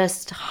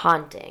 just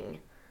haunting.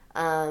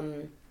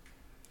 Do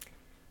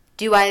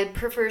I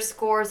prefer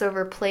scores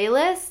over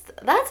playlists?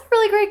 That's a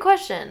really great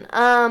question.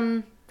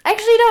 I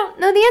actually don't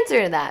know the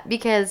answer to that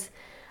because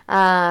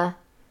I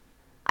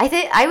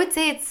would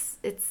say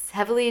it's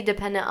heavily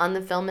dependent on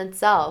the film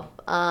itself.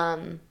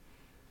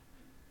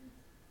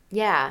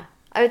 Yeah,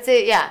 I would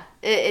say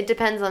it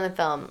depends on the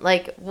film.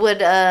 Like,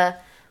 would a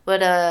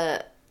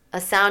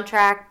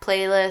soundtrack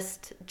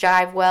playlist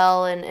jive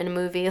well in a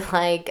movie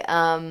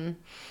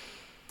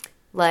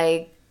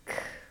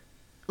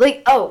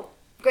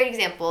great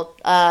example.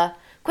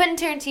 Quentin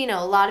Tarantino,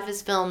 a lot of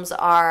his films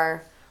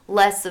are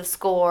less of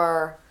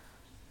score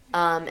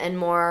and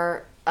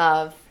more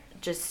of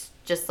just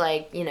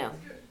like, you know,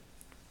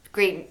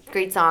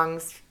 great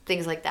songs,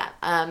 things like that.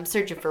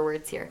 Searching for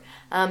words here.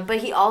 But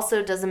he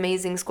also does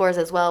amazing scores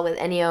as well with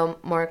Ennio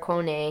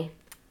Morricone.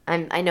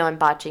 I know I'm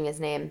botching his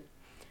name.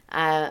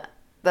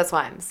 That's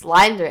why I'm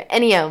sliding through it.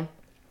 Ennio.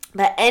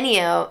 But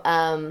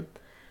Ennio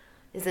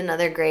is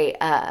another great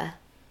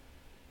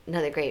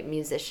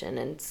musician,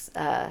 and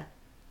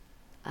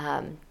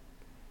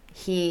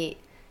his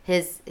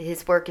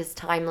work is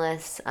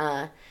timeless.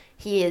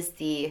 He is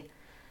the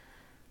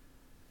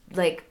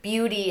like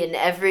beauty in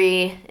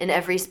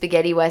every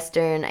spaghetti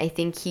western. I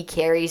think he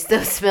carries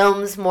those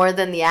films more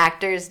than the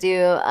actors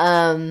do.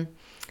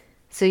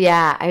 So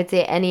yeah, I would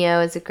say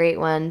Ennio is a great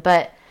one,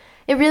 but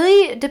it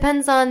really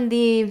depends on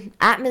the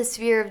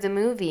atmosphere of the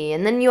movie.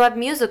 And then you have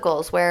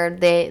musicals where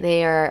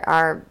they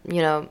are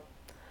you know,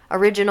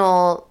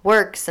 original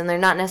works, and they're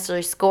not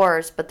necessarily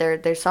scores, but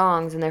they're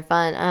songs and they're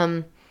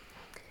fun.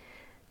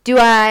 Do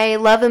I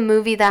love a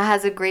movie that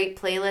has a great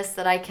playlist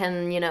that I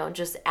can, you know,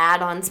 just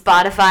add on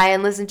Spotify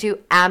and listen to?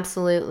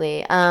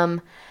 Absolutely. I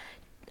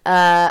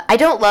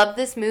don't love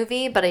this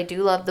movie, but I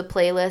do love the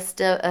playlist,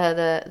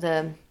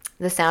 the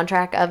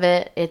soundtrack of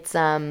it. It's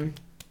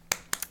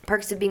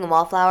Perks of Being a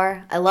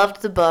Wallflower. I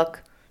loved the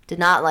book, did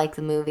not like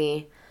the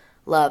movie,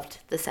 loved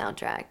the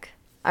soundtrack.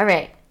 All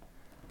right.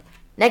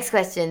 Next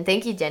question.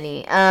 Thank you,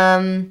 Jenny.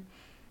 I'm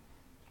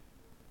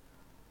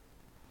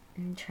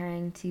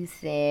trying to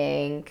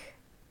think.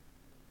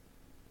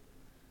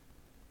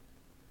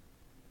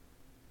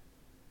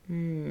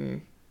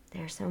 There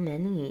are so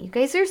many. You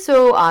guys are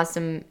so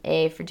awesome,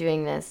 for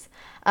doing this.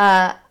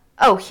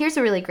 Here's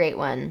a really great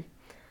one.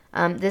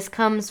 This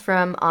comes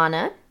from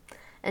Anna,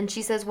 and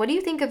she says, what do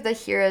you think of the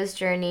hero's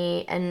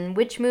journey, and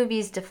which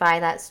movies defy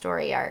that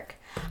story arc?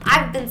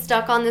 I've been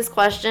stuck on this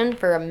question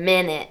for a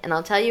minute, and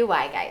I'll tell you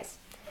why, guys.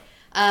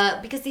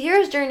 Because the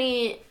hero's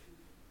journey,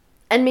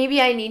 and maybe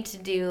I need to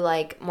do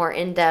like more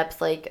in-depth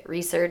like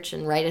research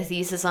and write a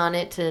thesis on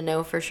it to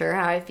know for sure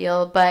how I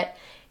feel, but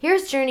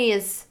hero's journey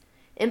is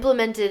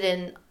implemented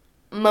in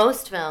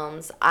most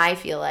films, I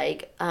feel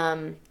like.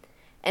 And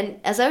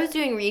as I was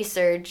doing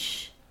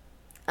research,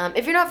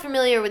 if you're not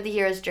familiar with the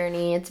hero's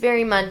journey, it's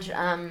very much,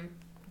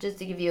 just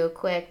to give you a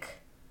quick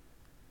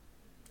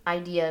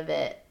idea of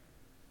it.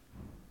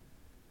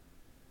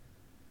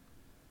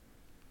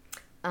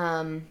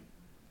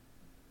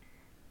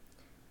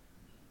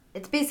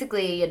 It's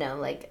basically,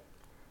 like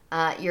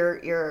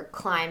your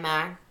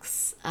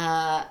climax.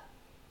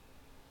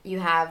 You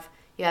have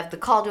the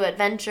call to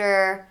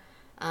adventure,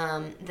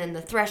 then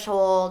the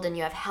threshold, and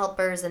you have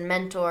helpers and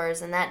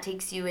mentors, and that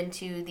takes you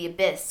into the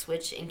abyss,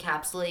 which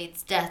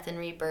encapsulates death and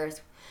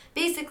rebirth.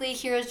 Basically,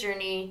 hero's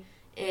journey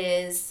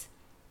is,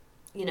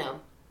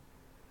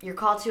 your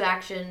call to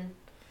action.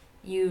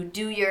 You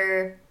do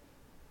your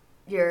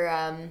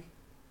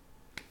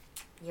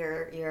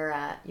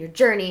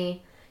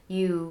journey.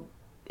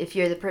 If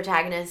you're the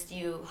protagonist,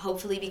 you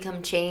hopefully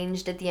become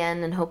changed at the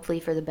end, and hopefully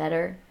for the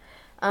better.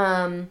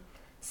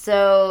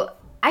 So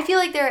I feel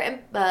like there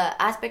are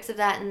aspects of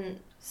that in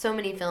so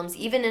many films,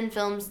 even in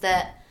films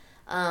that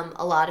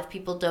a lot of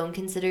people don't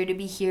consider to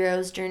be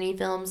hero's journey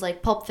films,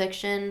 like Pulp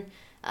Fiction.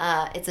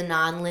 It's a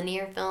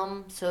non-linear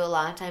film, so a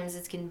lot of times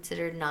it's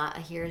considered not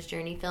a hero's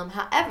journey film.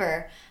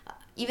 However,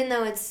 even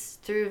though it's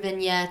through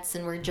vignettes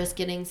and we're just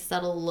getting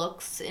subtle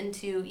looks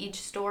into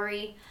each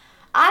story,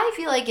 I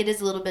feel like it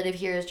is a little bit of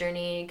hero's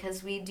journey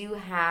because we do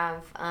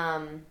have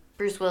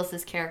Bruce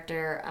Willis's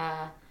character,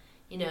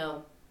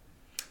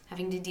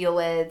 having to deal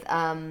with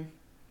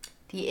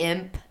the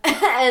imp,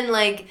 and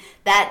like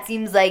that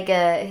seems like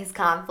his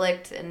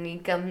conflict, and he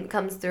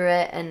comes through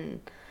it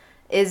and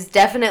is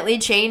definitely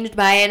changed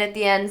by it at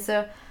the end.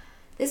 So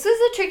this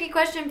was a tricky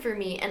question for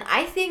me, and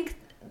I think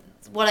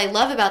what I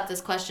love about this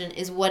question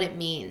is what it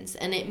means,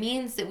 and it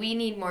means that we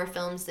need more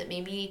films that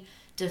maybe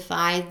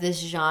defy this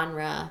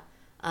genre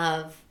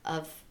of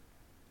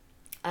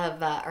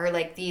or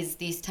like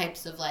these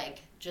types of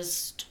like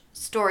just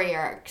story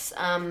arcs.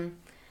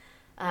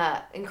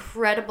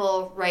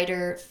 Incredible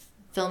writer,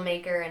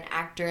 filmmaker, and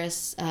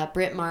actress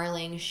Brit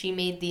Marling. She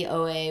made The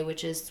OA,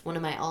 which is one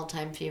of my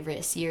all-time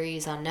favorite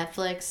series on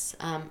Netflix.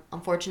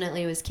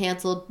 Unfortunately, it was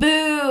canceled.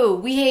 Boo!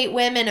 We hate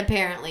women,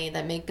 apparently,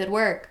 that make good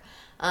work.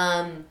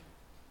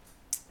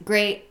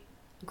 Great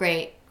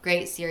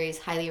series.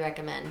 Highly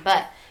recommend.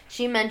 But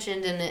she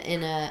mentioned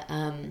in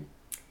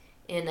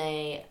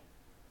a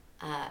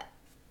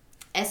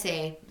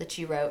essay that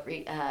she wrote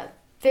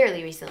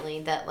fairly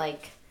recently that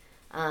like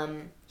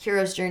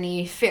hero's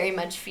journey very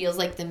much feels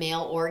like the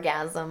male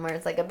orgasm, where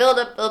it's like a build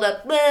up,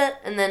 bleh,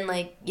 and then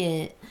like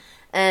yeah.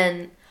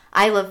 And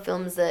I love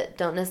films that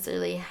don't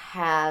necessarily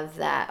have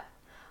that,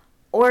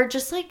 or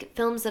just like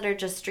films that are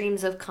just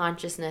streams of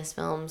consciousness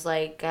films,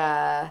 like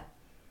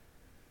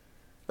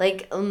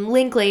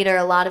Linklater.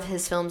 A lot of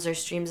his films are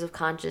streams of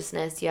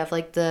consciousness. You have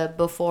like the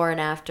Before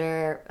and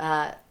After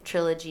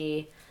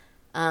trilogy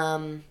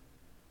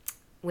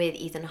with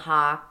Ethan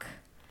Hawke,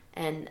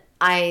 and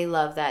I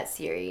love that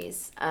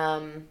series.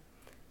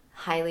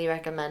 Highly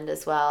recommend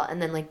as well.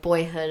 And then like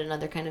Boyhood,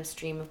 another kind of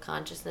stream of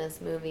consciousness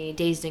movie.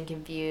 Dazed and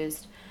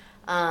Confused.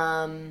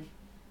 Dinner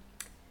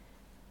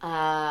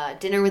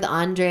with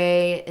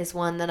Andre is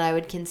one that I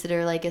would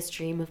consider like a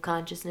stream of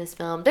consciousness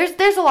film.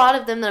 There's a lot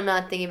of them that I'm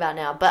not thinking about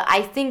now, but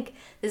I think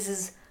this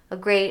is a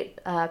great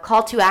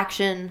call to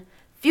action.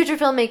 Future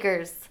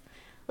filmmakers,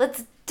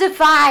 let's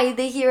defy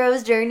the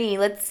hero's journey.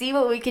 Let's see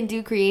what we can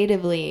do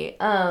creatively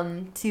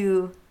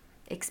to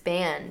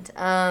expand.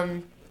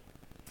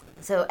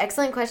 So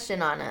excellent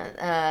question,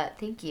 Anna.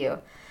 Thank you.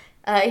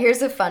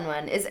 Here's a fun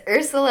one. Is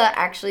Ursula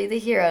actually the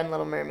hero in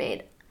Little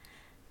Mermaid?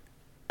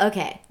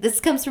 Okay, this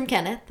comes from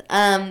Kenneth.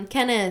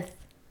 Kenneth,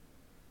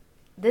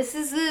 this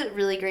is a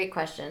really great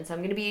question, so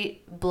I'm going to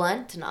be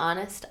blunt and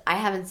honest. I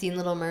haven't seen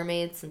Little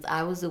Mermaid since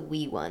I was a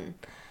wee one.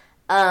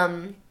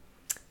 And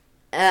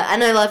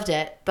I loved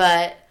it,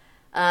 but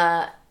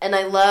and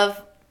I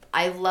love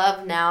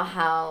now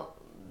how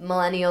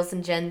millennials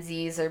and Gen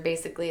Zs are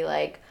basically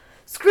like,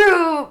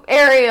 screw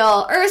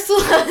Ariel,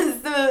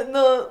 Ursula's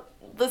the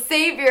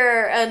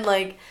savior, and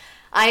like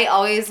I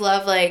always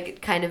love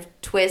like kind of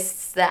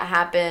twists that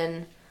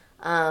happen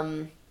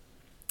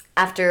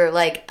after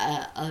like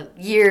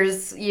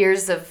years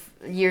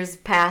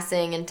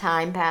passing and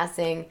time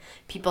passing,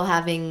 people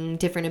having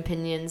different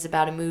opinions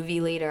about a movie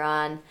later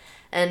on,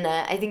 and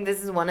I think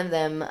this is one of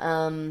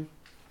them.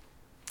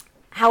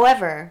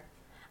 However,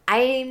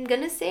 I'm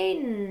gonna say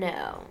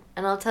no,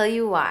 and I'll tell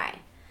you why.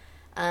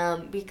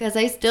 Because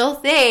I still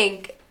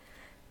think,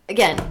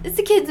 again, it's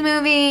a kids'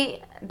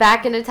 movie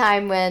back in a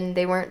time when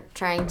they weren't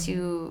trying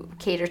to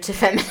cater to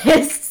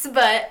feminists,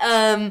 but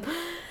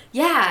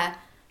yeah,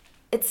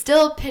 it's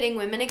still pitting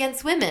women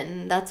against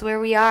women. That's where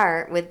we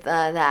are with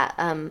that.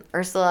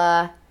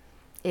 Ursula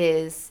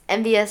is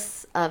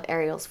envious of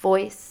Ariel's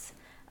voice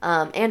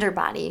and her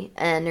body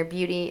and her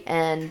beauty,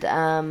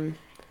 and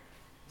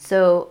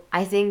so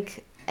I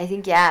think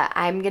yeah,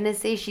 I'm gonna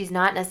say she's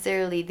not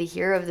necessarily the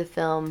hero of the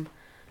film,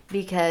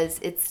 because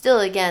it's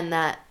still, again,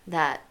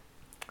 that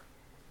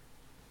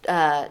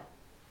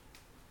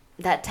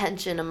that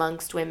tension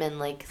amongst women.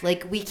 Like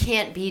we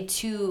can't be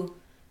two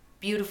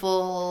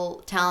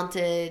beautiful,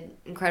 talented,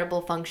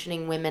 incredible,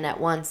 functioning women at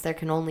once. There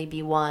can only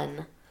be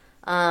one.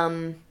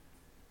 And,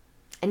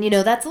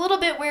 that's a little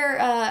bit where,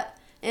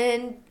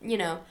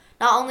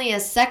 not only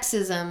has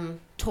sexism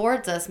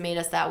towards us made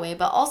us that way,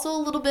 but also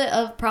a little bit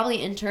of probably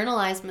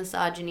internalized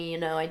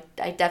misogyny.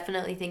 I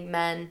definitely think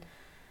men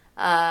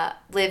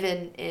live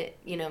in it,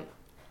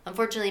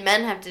 unfortunately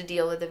men have to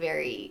deal with a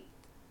very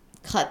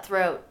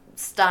cutthroat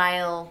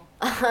style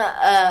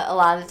a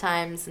lot of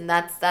times, and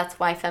that's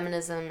why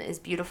feminism is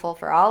beautiful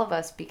for all of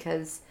us,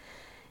 because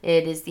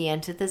it is the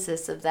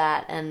antithesis of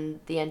that, and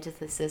the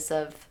antithesis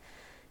of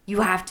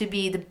you have to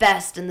be the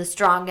best and the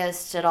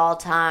strongest at all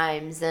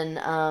times.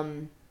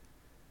 And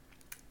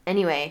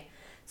anyway,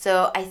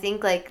 so I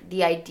think like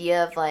the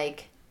idea of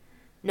like,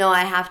 no,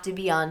 I have to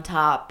be on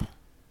top,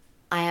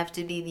 I have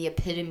to be the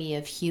epitome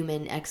of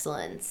human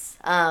excellence.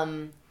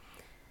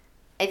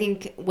 I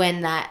think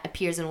when that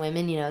appears in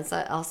women, it's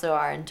also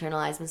our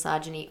internalized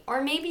misogyny.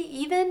 Or maybe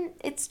even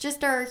it's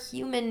just our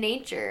human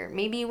nature.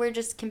 Maybe we're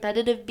just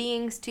competitive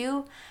beings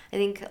too. I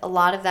think a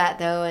lot of that,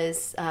 though,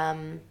 is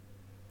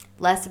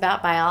less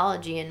about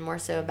biology and more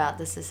so about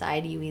the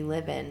society we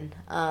live in.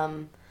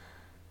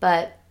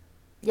 But,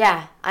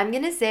 yeah, I'm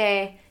going to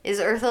say,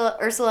 is Ursula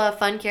a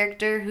fun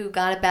character who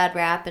got a bad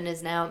rap and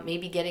is now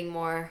maybe getting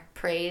more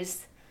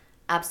praise?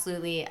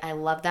 Absolutely. I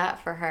love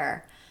that for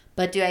her.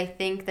 But do I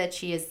think that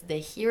she is the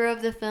hero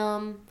of the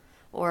film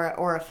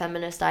or a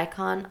feminist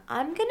icon?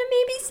 I'm going to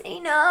maybe say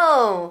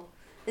no.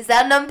 Is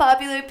that an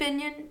unpopular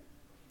opinion?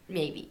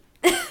 Maybe.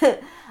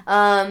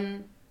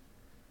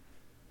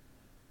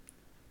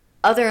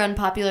 Other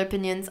unpopular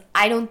opinions,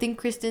 I don't think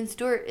Kristen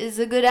Stewart is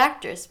a good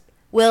actress.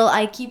 Will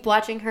I keep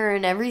watching her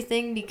in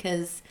everything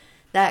because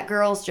that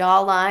girl's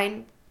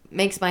jawline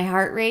makes my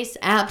heart race?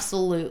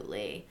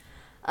 Absolutely.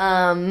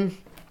 What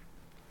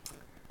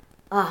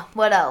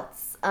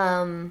else?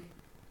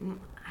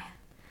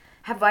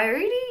 Have I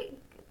already?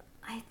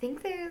 I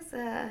think there's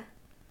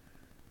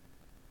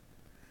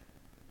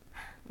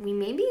we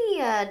may be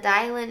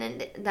dialing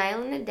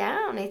it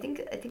down. I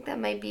think that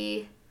might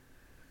be.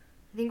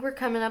 I think we're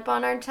coming up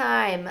on our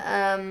time.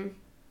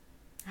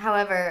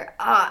 However,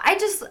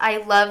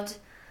 I loved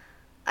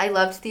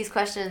these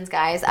questions,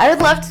 guys. I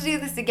would love to do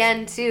this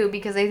again too,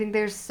 because I think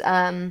there's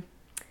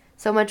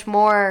so much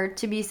more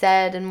to be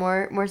said and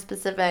more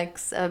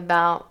specifics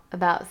about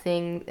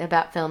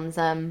films.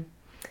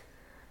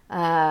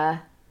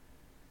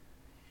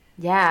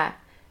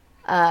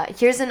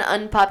 Here's an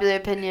unpopular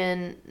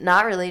opinion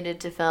not related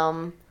to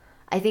film.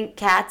 I think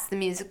Cats the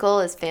musical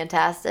is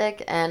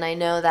fantastic, and I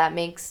know that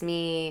makes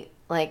me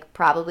like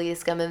probably the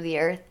scum of the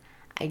earth.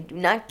 I do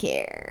not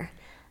care.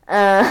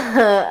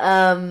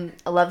 I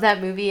love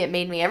that movie. It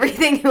made me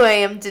everything who I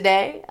am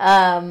today.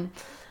 All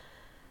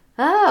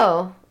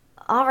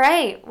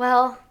right.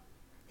 Well,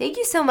 thank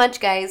you so much,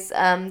 guys.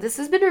 This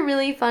has been a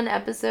really fun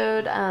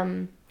episode.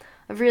 I've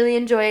really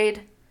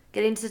enjoyed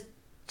getting to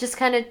just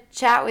kind of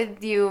chat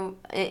with you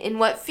in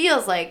what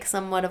feels like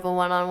somewhat of a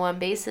one-on-one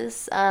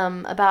basis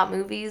about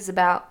movies,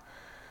 about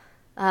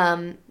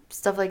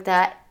stuff like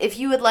that. If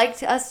you would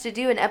like us to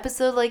do an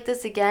episode like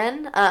this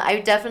again, I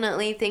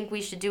definitely think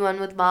we should do one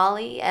with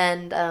Molly.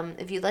 And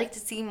if you'd like to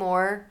see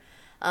more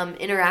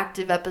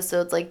interactive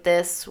episodes like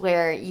this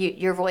where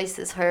your voice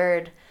is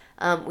heard,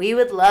 we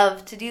would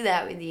love to do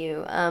that with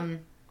you.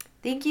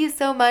 Thank you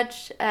so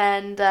much,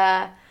 and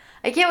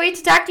I can't wait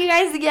to talk to you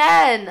guys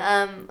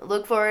again.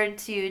 Look forward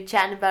to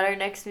chatting about our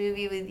next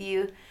movie with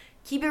you.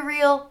 Keep it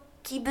real,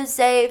 keep it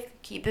safe,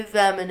 keep it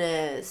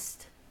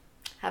feminist.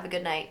 Have a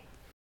good night.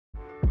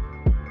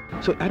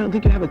 So I don't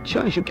think you have a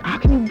choice. How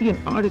can you be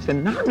an artist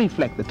and not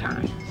reflect the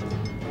times?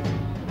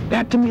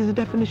 That to me is the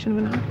definition of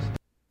an artist.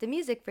 The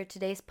music for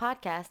today's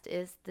podcast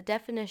is The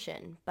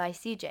Definition by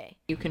CJ.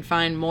 You can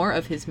find more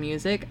of his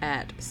music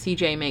at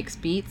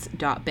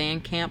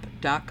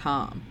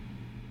cjmakesbeats.bandcamp.com.